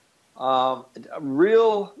make.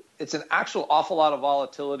 It's an actual awful lot of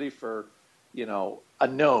volatility for, a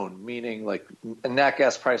known, meaning like nat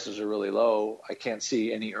gas prices are really low. I can't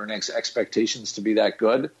see any earnings expectations to be that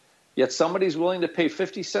good. Yet somebody's willing to pay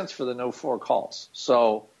 50 cents for the no-4 calls.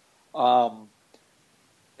 So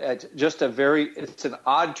it's an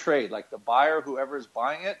odd trade. Like the buyer, whoever's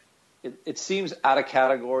buying it seems out of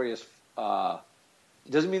category. It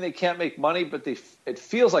doesn't mean they can't make money, but it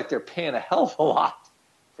feels like they're paying a hell of a lot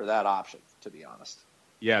for that option, to be honest.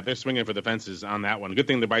 Yeah, they're swinging for the fences on that one. Good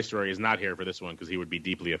thing the buy story is not here for this one, because he would be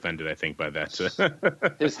deeply offended, I think, by that.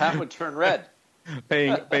 His hat would turn red.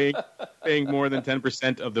 paying more than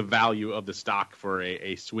 10% of the value of the stock for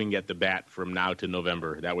a swing at the bat from now to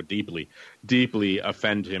November. That would deeply, deeply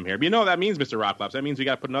offend him here. But that means, Mr. Rocklops, that means we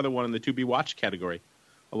got to put another one in the to-be watched category.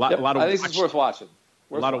 A lot of I think it's worth watching.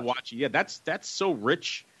 Watching. Yeah, that's so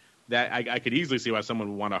rich that I could easily see why someone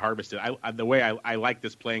would want to harvest it. The way I like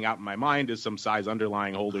this playing out in my mind is some size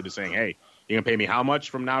underlying holder to saying, hey, you're going to pay me how much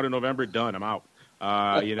from now to November? Done, I'm out.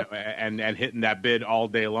 And hitting that bid all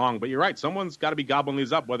day long. But you're right, someone's got to be gobbling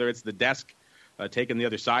these up, whether it's the desk taking the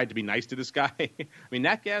other side to be nice to this guy. I mean,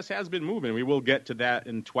 nat gas has been moving. We will get to that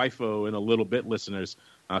in TWIFO in a little bit, listeners.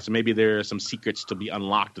 So maybe there are some secrets to be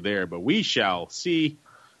unlocked there. But we shall see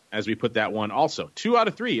as we put that one also. 2 out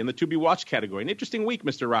of 3 in the to-be watched category. An interesting week,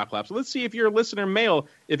 Mr. Rocklap. So let's see if you're a listener mail,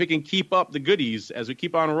 if it can keep up the goodies as we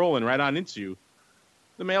keep on rolling right on into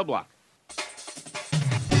the mail block.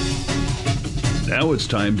 Now it's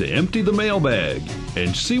time to empty the mailbag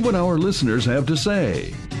and see what our listeners have to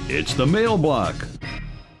say. It's the mail block.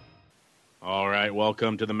 All right,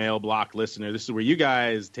 welcome to the mail block, listener. This is where you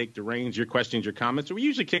guys take the reins, your questions, your comments. So we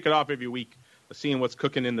usually kick it off every week, seeing what's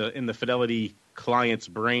cooking in the Fidelity client's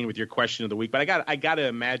brain with your question of the week. But I got to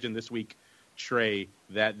imagine this week, Trey,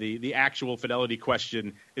 that the actual Fidelity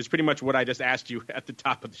question is pretty much what I just asked you at the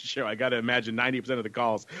top of the show. I got to imagine 90% of the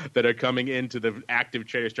calls that are coming into the active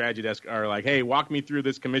trader strategy desk are like, hey, walk me through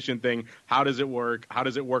this commission thing. How does it work? How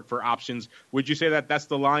does it work for options? Would you say that that's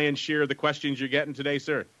the lion's share of the questions you're getting today,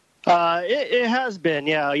 sir? It has been,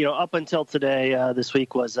 yeah. Up until today, this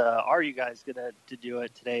week was, are you guys going to do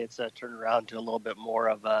it today? It's turned around to a little bit more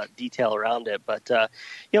of detail around it. But,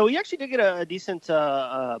 we actually did get a decent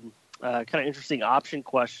kind of interesting option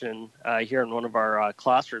question here in one of our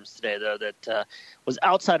classrooms today, though, that was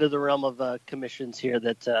outside of the realm of commissions here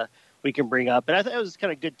that we can bring up. And I thought it was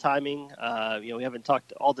kind of good timing. We haven't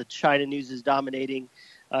talked, all the China news is dominating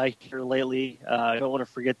here lately. I don't want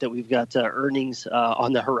to forget that we've got earnings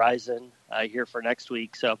on the horizon here for next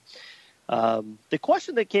week. So the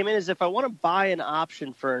question that came in is, if I want to buy an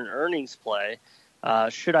option for an earnings play,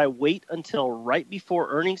 should I wait until right before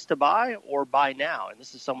earnings to buy, or buy now? And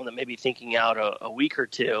this is someone that may be thinking out a week or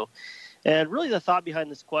two. And really the thought behind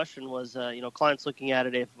this question was, clients looking at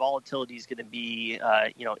it, if volatility is going to be,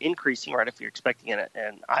 increasing, right, if you're expecting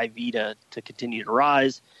an IV to continue to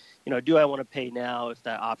rise, do I want to pay now if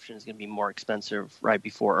that option is going to be more expensive right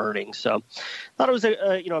before earnings? So thought it was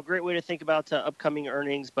a great way to think about upcoming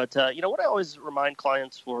earnings. But, what I always remind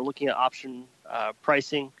clients when we're looking at option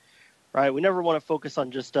pricing, right, we never want to focus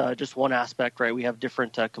on just one aspect, right? We have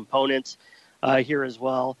different components here as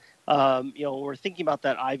well. When we're thinking about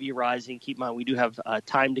that IV rising, keep in mind we do have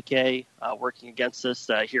time decay working against us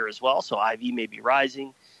here as well. So IV may be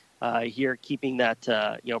rising here, keeping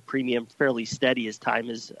that premium fairly steady as time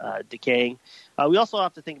is decaying. We also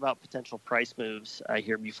have to think about potential price moves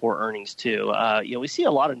here before earnings too. We see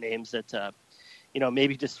a lot of names that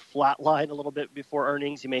maybe just flatline a little bit before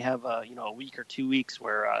earnings. You may have a week or 2 weeks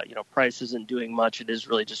where price isn't doing much. It is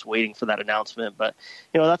really just waiting for that announcement. But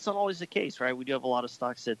that's not always the case, right? We do have a lot of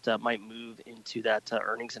stocks that might move into that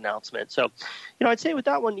earnings announcement. So I'd say with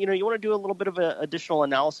that one, you want to do a little bit of additional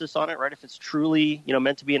analysis on it, right? If it's truly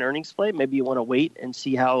meant to be an earnings play, maybe you want to wait and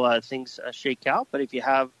see how things shake out. But if you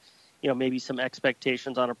have maybe some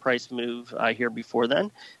expectations on a price move here before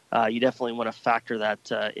then, you definitely want to factor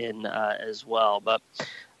that in as well. But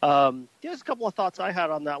there's a couple of thoughts I had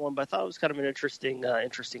on that one, but I thought it was kind of an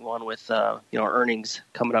interesting one with earnings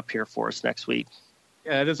coming up here for us next week.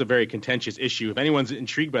 Yeah, it is a very contentious issue. If anyone's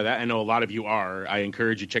intrigued by that, I know a lot of you are. I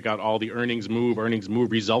encourage you to check out all the earnings move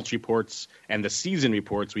results reports, and the season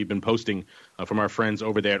reports we've been posting from our friends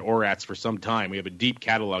over there at ORATS for some time. We have a deep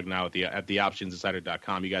catalog now at the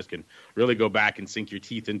optionsinsider.com. You guys can really go back and sink your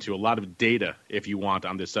teeth into a lot of data if you want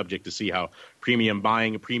on this subject to see how premium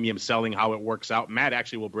buying, premium selling, how it works out. Matt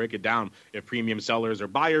actually will break it down if premium sellers or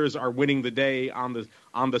buyers are winning the day on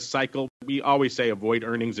the cycle. We always say avoid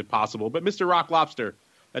earnings if possible. But Mr. Rock Lobster,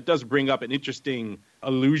 that does bring up an interesting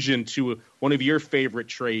allusion to one of your favorite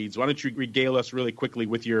trades. Why don't you regale us really quickly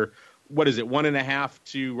with your, 1.5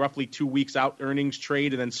 to roughly 2 weeks out earnings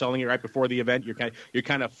trade and then selling it right before the event? You're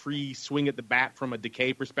kind of free swing at the bat from a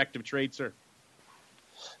decay perspective trade, sir?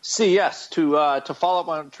 Yes. To follow up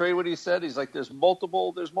on trade, what he said, he's like, there's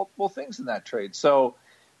multiple things in that trade. So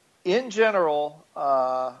in general,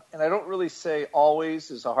 and I don't really say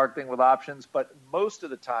always is a hard thing with options, but most of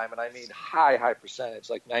the time, and I mean high percentage,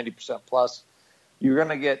 like 90% plus, you're going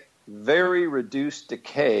to get very reduced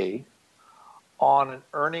decay on an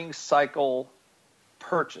earnings cycle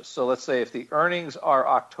purchase. So let's say if the earnings are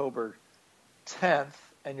October 10th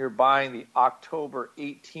and you're buying the October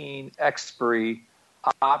 18 expiry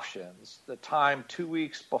options, the time 2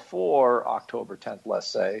 weeks before October 10th, let's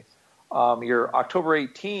say, your October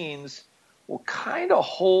 18s will kind of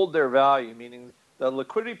hold their value, meaning the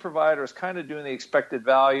liquidity provider is kind of doing the expected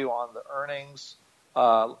value on the earnings.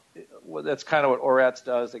 That's kind of what ORATS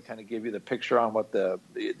does. They kind of give you the picture on what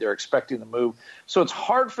they're expecting to move. So it's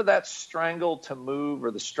hard for that strangle to move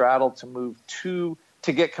or the straddle to move to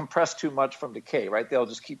get compressed too much from decay, right? They'll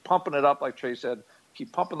just keep pumping it up, like Trey said,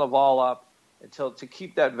 keep pumping the vol up to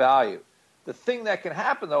keep that value. The thing that can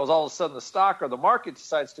happen, though, is all of a sudden the stock or the market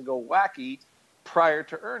decides to go wacky prior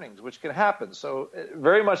to earnings, which can happen. So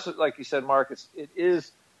very much like you said, Mark, it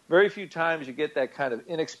is very few times you get that kind of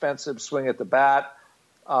inexpensive swing at the bat.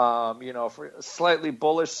 For a slightly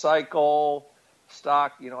bullish cycle,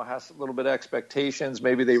 stock, has a little bit of expectations.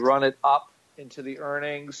 Maybe they run it up into the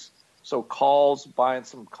earnings. So buying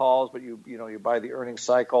some calls, but you buy the earnings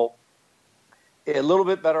cycle. A little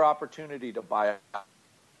bit better opportunity to buy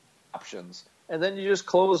options, and then you just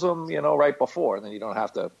close them, right before, and then you don't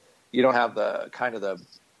have the kind of the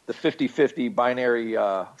 50-50 binary,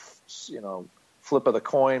 flip of the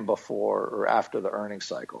coin before or after the earnings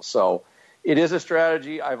cycle. So it is a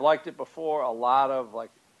strategy. I've liked it before. A lot of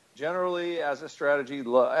generally as a strategy,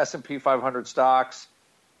 S&P 500 stocks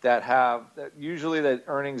that usually the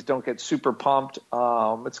earnings don't get super pumped.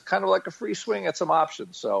 It's kind of like a free swing at some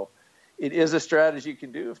options. So it is a strategy you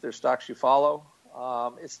can do if there's stocks you follow.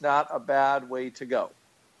 It's not a bad way to go.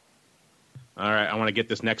 All right, I want to get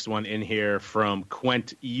this next one in here from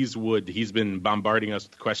Quent Easwood. He's been bombarding us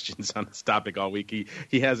with questions on this topic all week.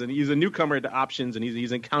 He's a newcomer to options, and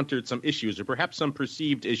he's encountered some issues, or perhaps some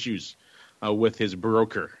perceived issues, with his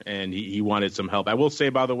broker, and he wanted some help. I will say,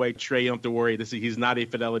 by the way, Trey, you don't have to worry. He's not a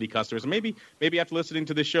Fidelity customer, so maybe after listening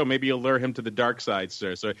to the show, maybe you'll lure him to the dark side,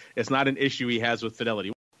 sir. So it's not an issue he has with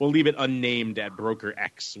Fidelity. We'll leave it unnamed at Broker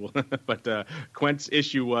X. But Quent's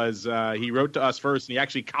issue was he wrote to us first, and he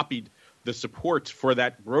actually copied the support for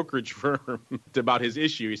that brokerage firm about his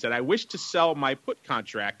issue. He said, I wish to sell my put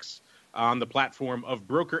contracts on the platform of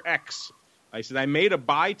Broker X. I said, I made a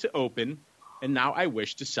buy to open and now I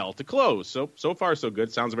wish to sell to close. So far, so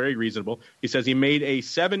good. Sounds very reasonable. He says he made a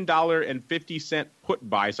 $7.50 put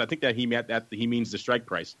buy, so I think that he means the strike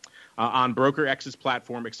price, on Broker X's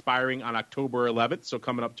platform expiring on October 11th, so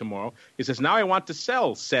coming up tomorrow. He says, now I want to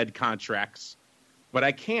sell said contracts, but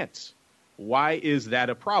I can't. Why is that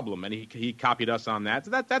a problem? And he copied us on that.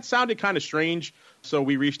 So that sounded kind of strange. So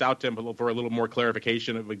we reached out to him for a little more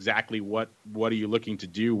clarification of exactly what are you looking to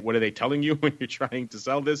do? What are they telling you when you're trying to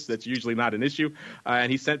sell this? That's usually not an issue.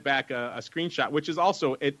 And he sent back a screenshot, which is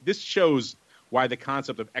also, this shows why the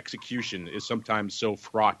concept of execution is sometimes so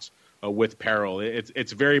fraught with peril.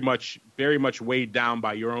 It's very much weighed down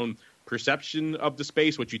by your own perception of the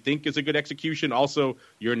space, what you think is a good execution. Also,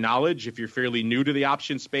 your knowledge, if you're fairly new to the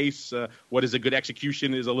option space, what is a good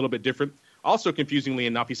execution is a little bit different. Also, confusingly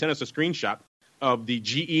enough, he sent us a screenshot of the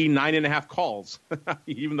GE 9.5 calls,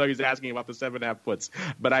 even though he's asking about the 7.5 puts.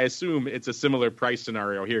 But I assume it's a similar price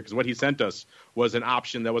scenario here, because what he sent us was an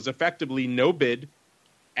option that was effectively no bid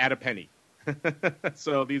at a penny.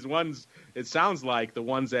 So these ones, it sounds like the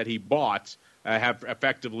ones that he bought have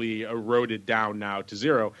effectively eroded down now to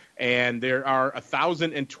zero. And there are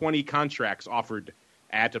 1,020 contracts offered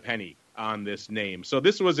at a penny on this name. So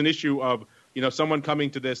this was an issue of, someone coming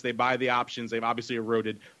to this, they buy the options, they've obviously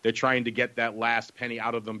eroded. They're trying to get that last penny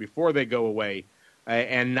out of them before they go away,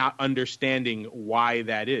 and not understanding why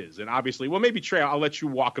that is. And obviously, well, maybe Trey, I'll let you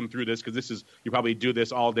walk him through this, because you probably do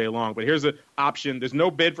this all day long. But here's an option. There's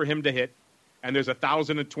no bid for him to hit, and there's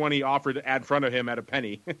 1,020 offered in front of him at a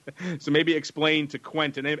penny. So maybe explain to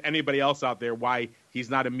Quent and anybody else out there why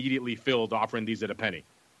he's not immediately filled offering these at a penny.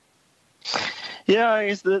 Yeah, I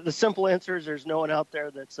guess the simple answer is there's no one out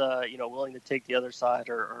there that's willing to take the other side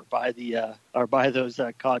or buy those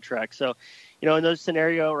contracts. So, in those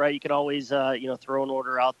scenario, right, you can always throw an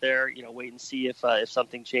order out there, wait and see if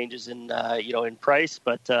something changes in price.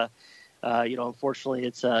 But unfortunately,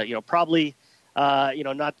 it's probably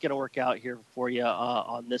not going to work out here for you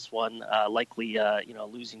on this one. Likely,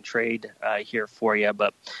 losing trade here for you.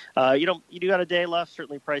 But you do got a day left.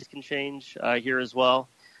 Certainly, price can change here as well.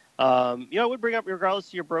 I would bring up, regardless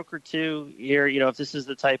of your broker too, here, if this is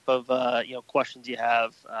the type of, questions you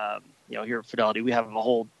have, here at Fidelity, we have a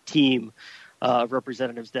whole team of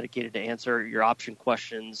representatives dedicated to answer your option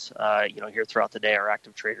questions, here throughout the day, our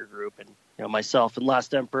active trader group, and, myself and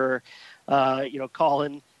Last Emperor,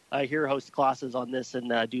 Colin, here host classes on this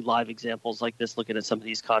and do live examples like this, looking at some of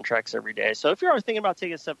these contracts every day. So if you're thinking about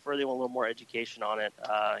taking a step further, you want a little more education on it,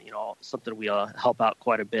 something we help out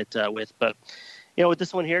quite a bit with, but with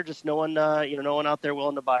this one here, just no one out there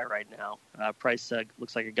willing to buy right now. Price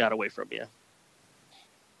looks like it got away from you.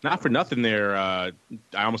 Not for nothing there. I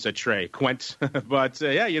almost said Trey, Quent. But,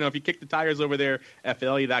 if you kick the tires over there at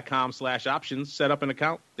fidelity.com/options, set up an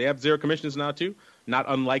account. They have zero commissions now, too, not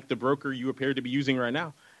unlike the broker you appear to be using right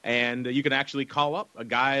now. And you can actually call up a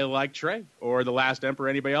guy like Trey or the Last Emperor or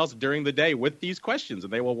anybody else during the day with these questions,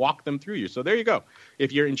 and they will walk them through you. So there you go.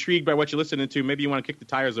 If you're intrigued by what you're listening to, maybe you want to kick the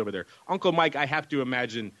tires over there. Uncle Mike, I have to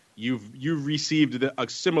imagine you've received a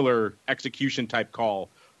similar execution-type call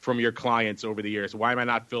from your clients over the years. Why am I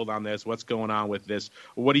not filled on this? What's going on with this?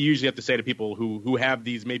 What do you usually have to say to people who have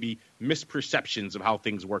these maybe misperceptions of how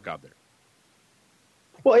things work out there?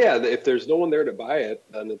 Well, yeah, if there's no one there to buy it,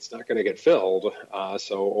 then it's not going to get filled.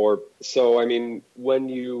 So I mean, when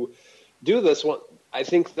you do this one, I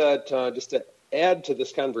think that just to add to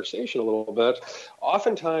this conversation a little bit,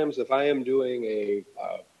 oftentimes if I am doing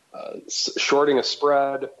shorting a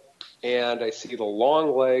spread and I see the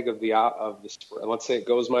long leg of the spread, let's say it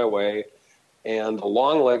goes my way, and the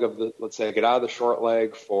long leg let's say I get out of the short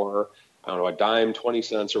leg for, I don't know, a dime, 20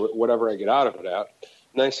 cents, or whatever I get out of it at,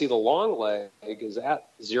 and I see the long leg is at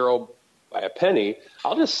zero by a penny,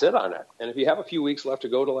 I'll just sit on it. And if you have a few weeks left to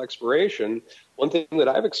go till expiration, one thing that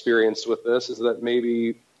I've experienced with this is that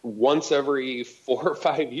maybe once every 4 or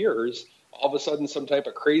 5 years, all of a sudden some type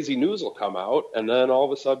of crazy news will come out, and then all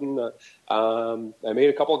of a sudden I made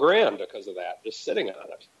a couple grand because of that, just sitting on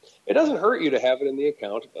it. It doesn't hurt you to have it in the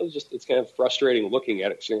account. It's kind of frustrating looking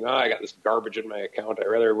at it, saying, I got this garbage in my account. I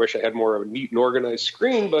rather wish I had more of a neat and organized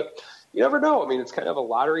screen, but you never know. I mean, it's kind of a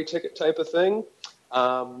lottery ticket type of thing.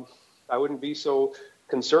 I wouldn't be so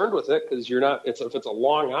concerned with it because if it's a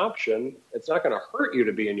long option, it's not going to hurt you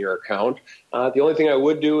to be in your account. The only thing I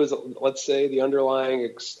would do is, let's say the underlying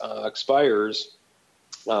expires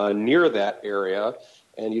near that area,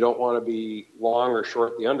 and you don't want to be long or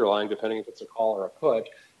short the underlying, depending if it's a call or a put.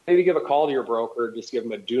 Maybe give a call to your broker, just give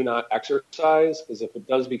them a do not exercise, because if it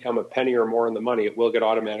does become a penny or more in the money, it will get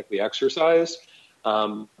automatically exercised.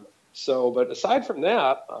 But aside from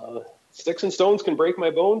that, sticks and stones can break my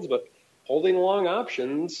bones, but holding long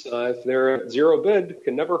options, if they're at zero bid,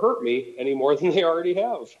 can never hurt me any more than they already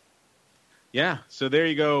have. Yeah, so there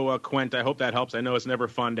you go, Quint. I hope that helps. I know it's never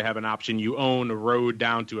fun to have an option you own rode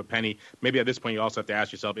down to a penny. Maybe at this point you also have to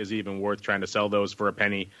ask yourself, is it even worth trying to sell those for a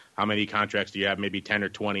penny? How many contracts do you have? Maybe 10 or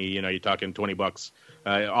 20. You're talking $20.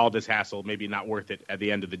 All this hassle, maybe not worth it at the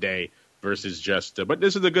end of the day versus just but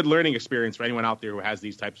this is a good learning experience for anyone out there who has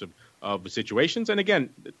these types of situations. And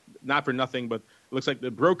again, not for nothing, but it looks like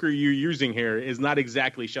the broker you're using here is not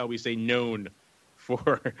exactly, shall we say, known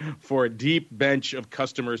for a deep bench of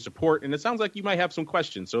customer support, and it sounds like you might have some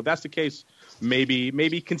questions. So if that's the case,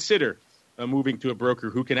 maybe consider moving to a broker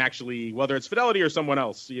who can actually, whether it's Fidelity or someone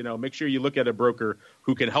else, make sure you look at a broker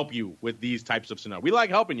who can help you with these types of scenarios. We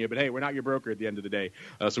like helping you, but hey, we're not your broker at the end of the day,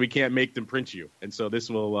 so we can't make them print you. And so this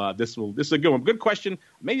is a good one. Good question.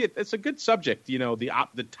 Maybe it's a good subject.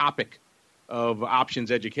 The topic of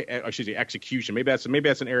options execution. Maybe that's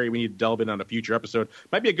an area we need to delve in on a future episode.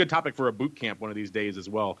 Might be a good topic for a boot camp one of these days as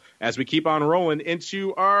well. As we keep on rolling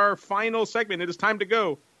into our final segment, it is time to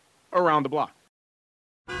go around the block.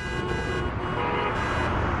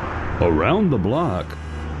 Around the block.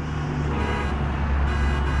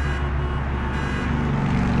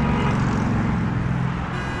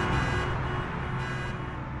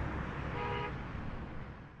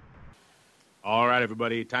 All right,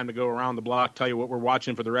 everybody, time to go around the block, tell you what we're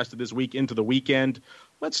watching for the rest of this week into the weekend.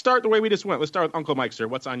 Let's start the way we just went. Let's start with Uncle Mike, sir.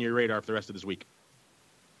 What's on your radar for the rest of this week?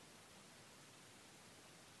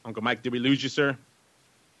 Uncle Mike, did we lose you, sir?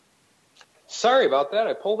 Sorry about that.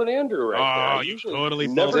 I pulled an Andrew right there. Oh, you totally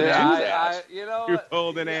never pulled do it. that. You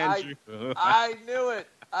pulled an Andrew. I knew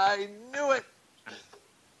it.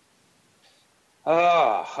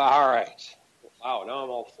 All right. Wow, now I'm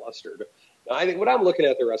all flustered. I think what I'm looking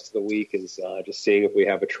at the rest of the week is just seeing if we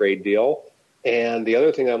have a trade deal. And the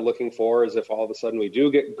other thing I'm looking for is if all of a sudden we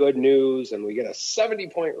do get good news and we get a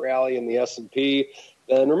 70-point rally in the S&P,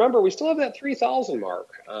 then remember, we still have that 3,000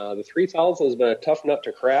 mark. The 3,000 has been a tough nut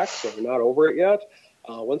to crack, so we're not over it yet.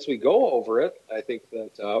 Once we go over it, I think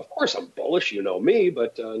that, of course, I'm bullish, you know me,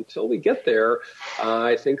 but until we get there,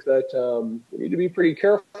 I think that we need to be pretty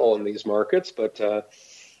careful in these markets. But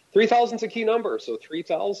 3,000 is a key number, so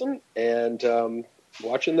 3,000 and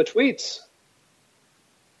watching the tweets.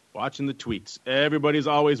 Watching the tweets. Everybody's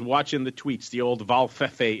always watching the tweets, the old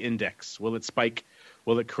Valfefe index. Will it spike?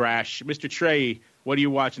 Will it crash? Mr. Trey, what are you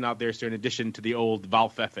watching out there, sir, in addition to the old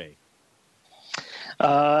Valfefe?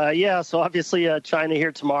 So obviously China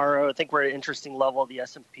here tomorrow. I think we're at an interesting level of the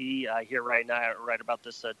S&P here right now, right about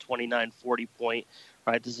this 2940 point.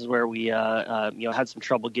 Right, this is where we had some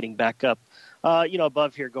trouble getting back up,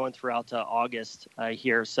 above here going throughout August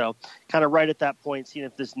here. So kind of right at that point, seeing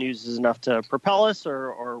if this news is enough to propel us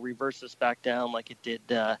or reverse us back down like it did,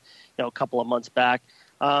 a couple of months back.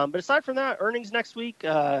 But aside from that, earnings next week,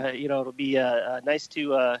 it'll be nice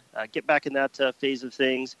to get back in that phase of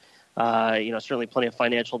things. Certainly plenty of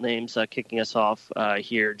financial names kicking us off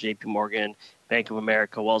here, JP Morgan, Bank of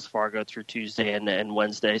America, Wells Fargo through Tuesday and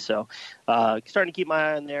Wednesday. So starting to keep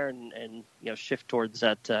my eye on there and shift towards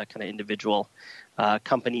that kind of individual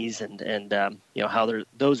companies and how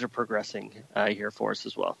those are progressing here for us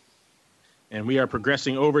as well. And we are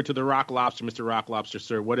progressing over to the Rock Lobster. Mr. Rock Lobster,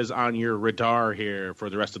 sir, what is on your radar here for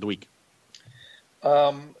the rest of the week?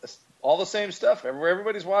 All the same stuff.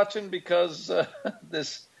 Everybody's watching because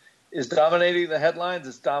this is dominating the headlines.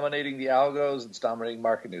 It's dominating the algos. It's dominating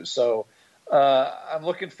market news. So I'm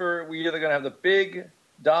looking for, we're either going to have the big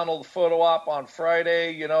Donald photo op on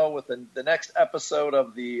Friday, with the next episode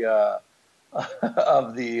of the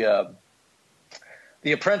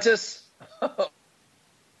Apprentice,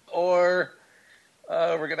 or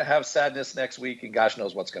we're going to have sadness next week, and gosh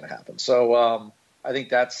knows what's going to happen. So I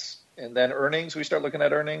think and then earnings, we start looking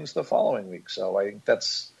at earnings the following week. So I think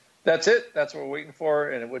that's it. That's what we're waiting for,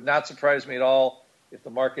 and it would not surprise me at all if the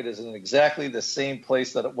market is in exactly the same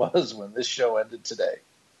place that it was when this show ended today.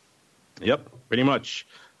 Yep, pretty much.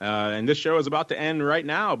 And this show is about to end right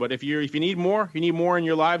now. But if you need more in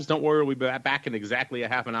your lives, don't worry. We'll be back in exactly a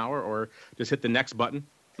half an hour, or just hit the next button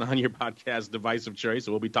on your podcast device of choice.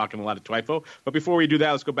 So we'll be talking a lot of TWIFO. But before we do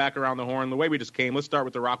that, let's go back around the horn the way we just came. Let's start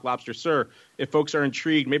with the Rock Lobster. Sir, if folks are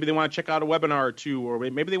intrigued, maybe they want to check out a webinar or two, or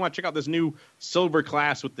maybe they want to check out this new silver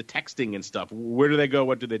class with the texting and stuff. Where do they go?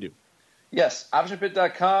 What do they do? Yes,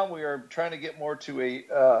 optionpit.com. We are trying to get more to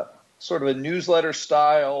a sort of a newsletter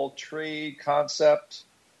style trade concept,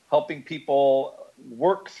 helping people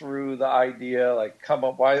work through the idea, like come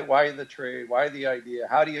up, why the trade, why the idea,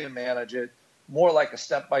 how do you manage it? More like a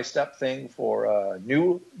step-by-step thing for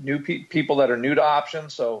new people that are new to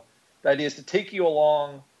options. So the idea is to take you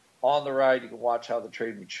along on the ride. You can watch how the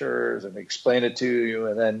trade matures and explain it to you,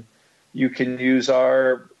 and then you can use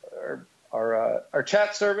our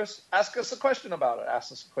chat service. Ask us a question about it.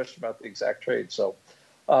 Ask us a question about the exact trade. So,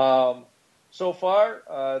 so far,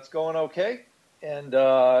 it's going okay. And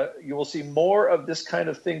you will see more of this kind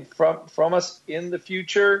of thing from us in the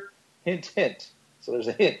future. Hint, hint. So there's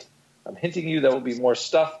a hint. I'm hinting you there will be more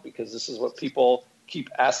stuff because this is what people keep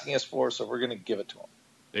asking us for, so we're going to give it to them.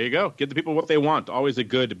 There you go. Give the people what they want. Always a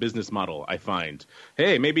good business model, I find.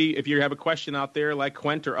 Hey, maybe if you have a question out there like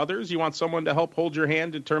Quent or others, you want someone to help hold your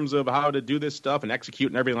hand in terms of how to do this stuff and execute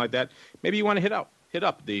and everything like that, maybe you want to hit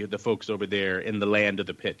up the folks over there in the land of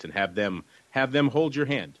the pit and have them hold your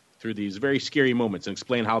hand through these very scary moments and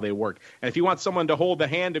explain how they work. And if you want someone to hold the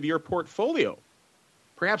hand of your portfolio,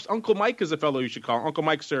 perhaps Uncle Mike is a fellow you should call. Uncle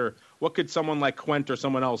Mike, sir, what could someone like Quent or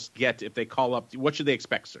someone else get if they call up? What should they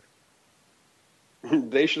expect, sir?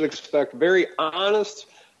 They should expect very honest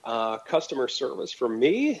customer service from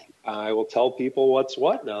me. I will tell people what's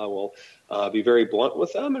what, and I will be very blunt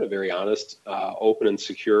with them in a very honest, open and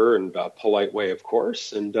secure and polite way, of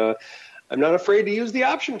course. And I'm not afraid to use the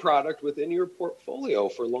option product within your portfolio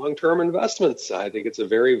for long-term investments. I think it's a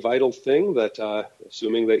very vital thing that,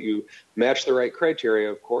 assuming that you match the right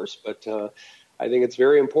criteria, of course, but I think it's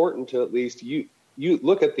very important to at least you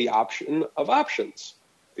look at the option of options.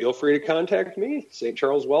 Feel free to contact me,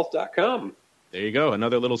 stcharleswealth.com. There you go.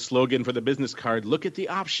 Another little slogan for the business card. Look at the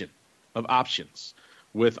option of options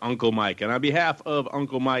with Uncle Mike. And on behalf of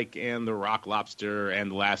Uncle Mike and the Rock Lobster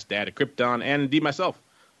and the Last Dad of Krypton, and indeed myself,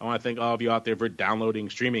 I want to thank all of you out there for downloading,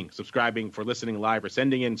 streaming, subscribing, for listening live, for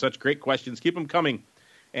sending in such great questions. Keep them coming.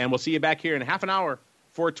 And we'll see you back here in half an hour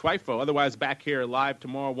for TWIFO. Otherwise, back here live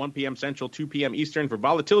tomorrow, 1 p.m. Central, 2 p.m. Eastern for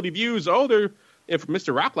Volatility Views. If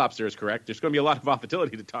Mr. Rock Lobster is correct, there's going to be a lot of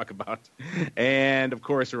volatility to talk about. And, of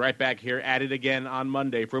course, we're right back here at it again on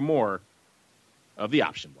Monday for more of The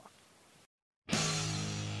Option Block.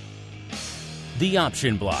 The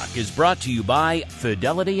Option Block is brought to you by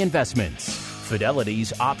Fidelity Investments.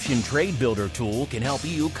 Fidelity's Option Trade Builder tool can help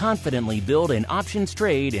you confidently build an options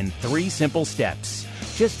trade in 3 simple steps.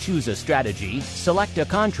 Just choose a strategy, select a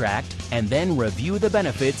contract, and then review the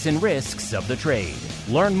benefits and risks of the trade.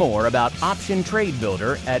 Learn more about Option Trade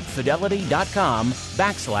Builder at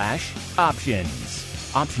fidelity.com/options.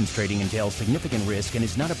 Options trading entails significant risk and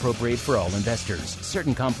is not appropriate for all investors.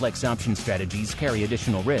 Certain complex option strategies carry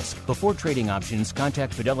additional risk. Before trading options,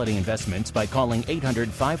 contact Fidelity Investments by calling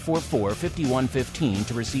 800-544-5115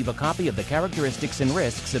 to receive a copy of the characteristics and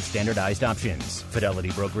risks of standardized options.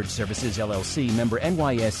 Fidelity Brokerage Services, LLC, member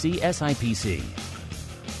NYSE SIPC.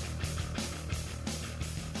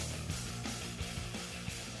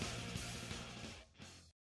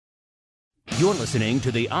 You're listening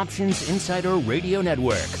to the Options Insider Radio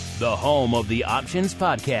Network, the home of the Options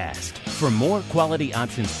Podcast. For more quality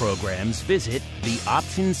options programs, visit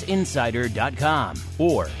theoptionsinsider.com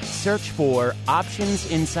or search for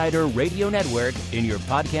Options Insider Radio Network in your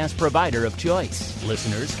podcast provider of choice.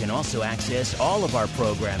 Listeners can also access all of our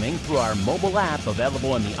programming through our mobile app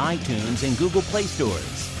available in the iTunes and Google Play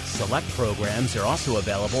stores. Select programs are also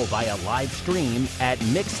available via live stream at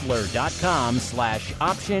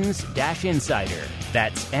mixlr.com/options-insider.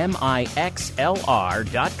 That's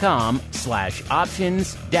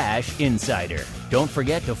mixlr.com/options-insider. Don't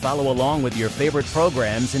forget to follow along with your favorite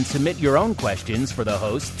programs and submit your own questions for the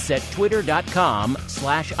hosts at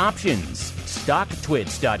twitter.com/options,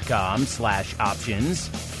 stocktwits.com/options,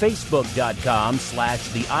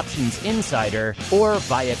 facebook.com/theoptionsinsider, or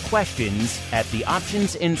via questions at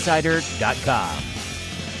theoptionsinsider.com.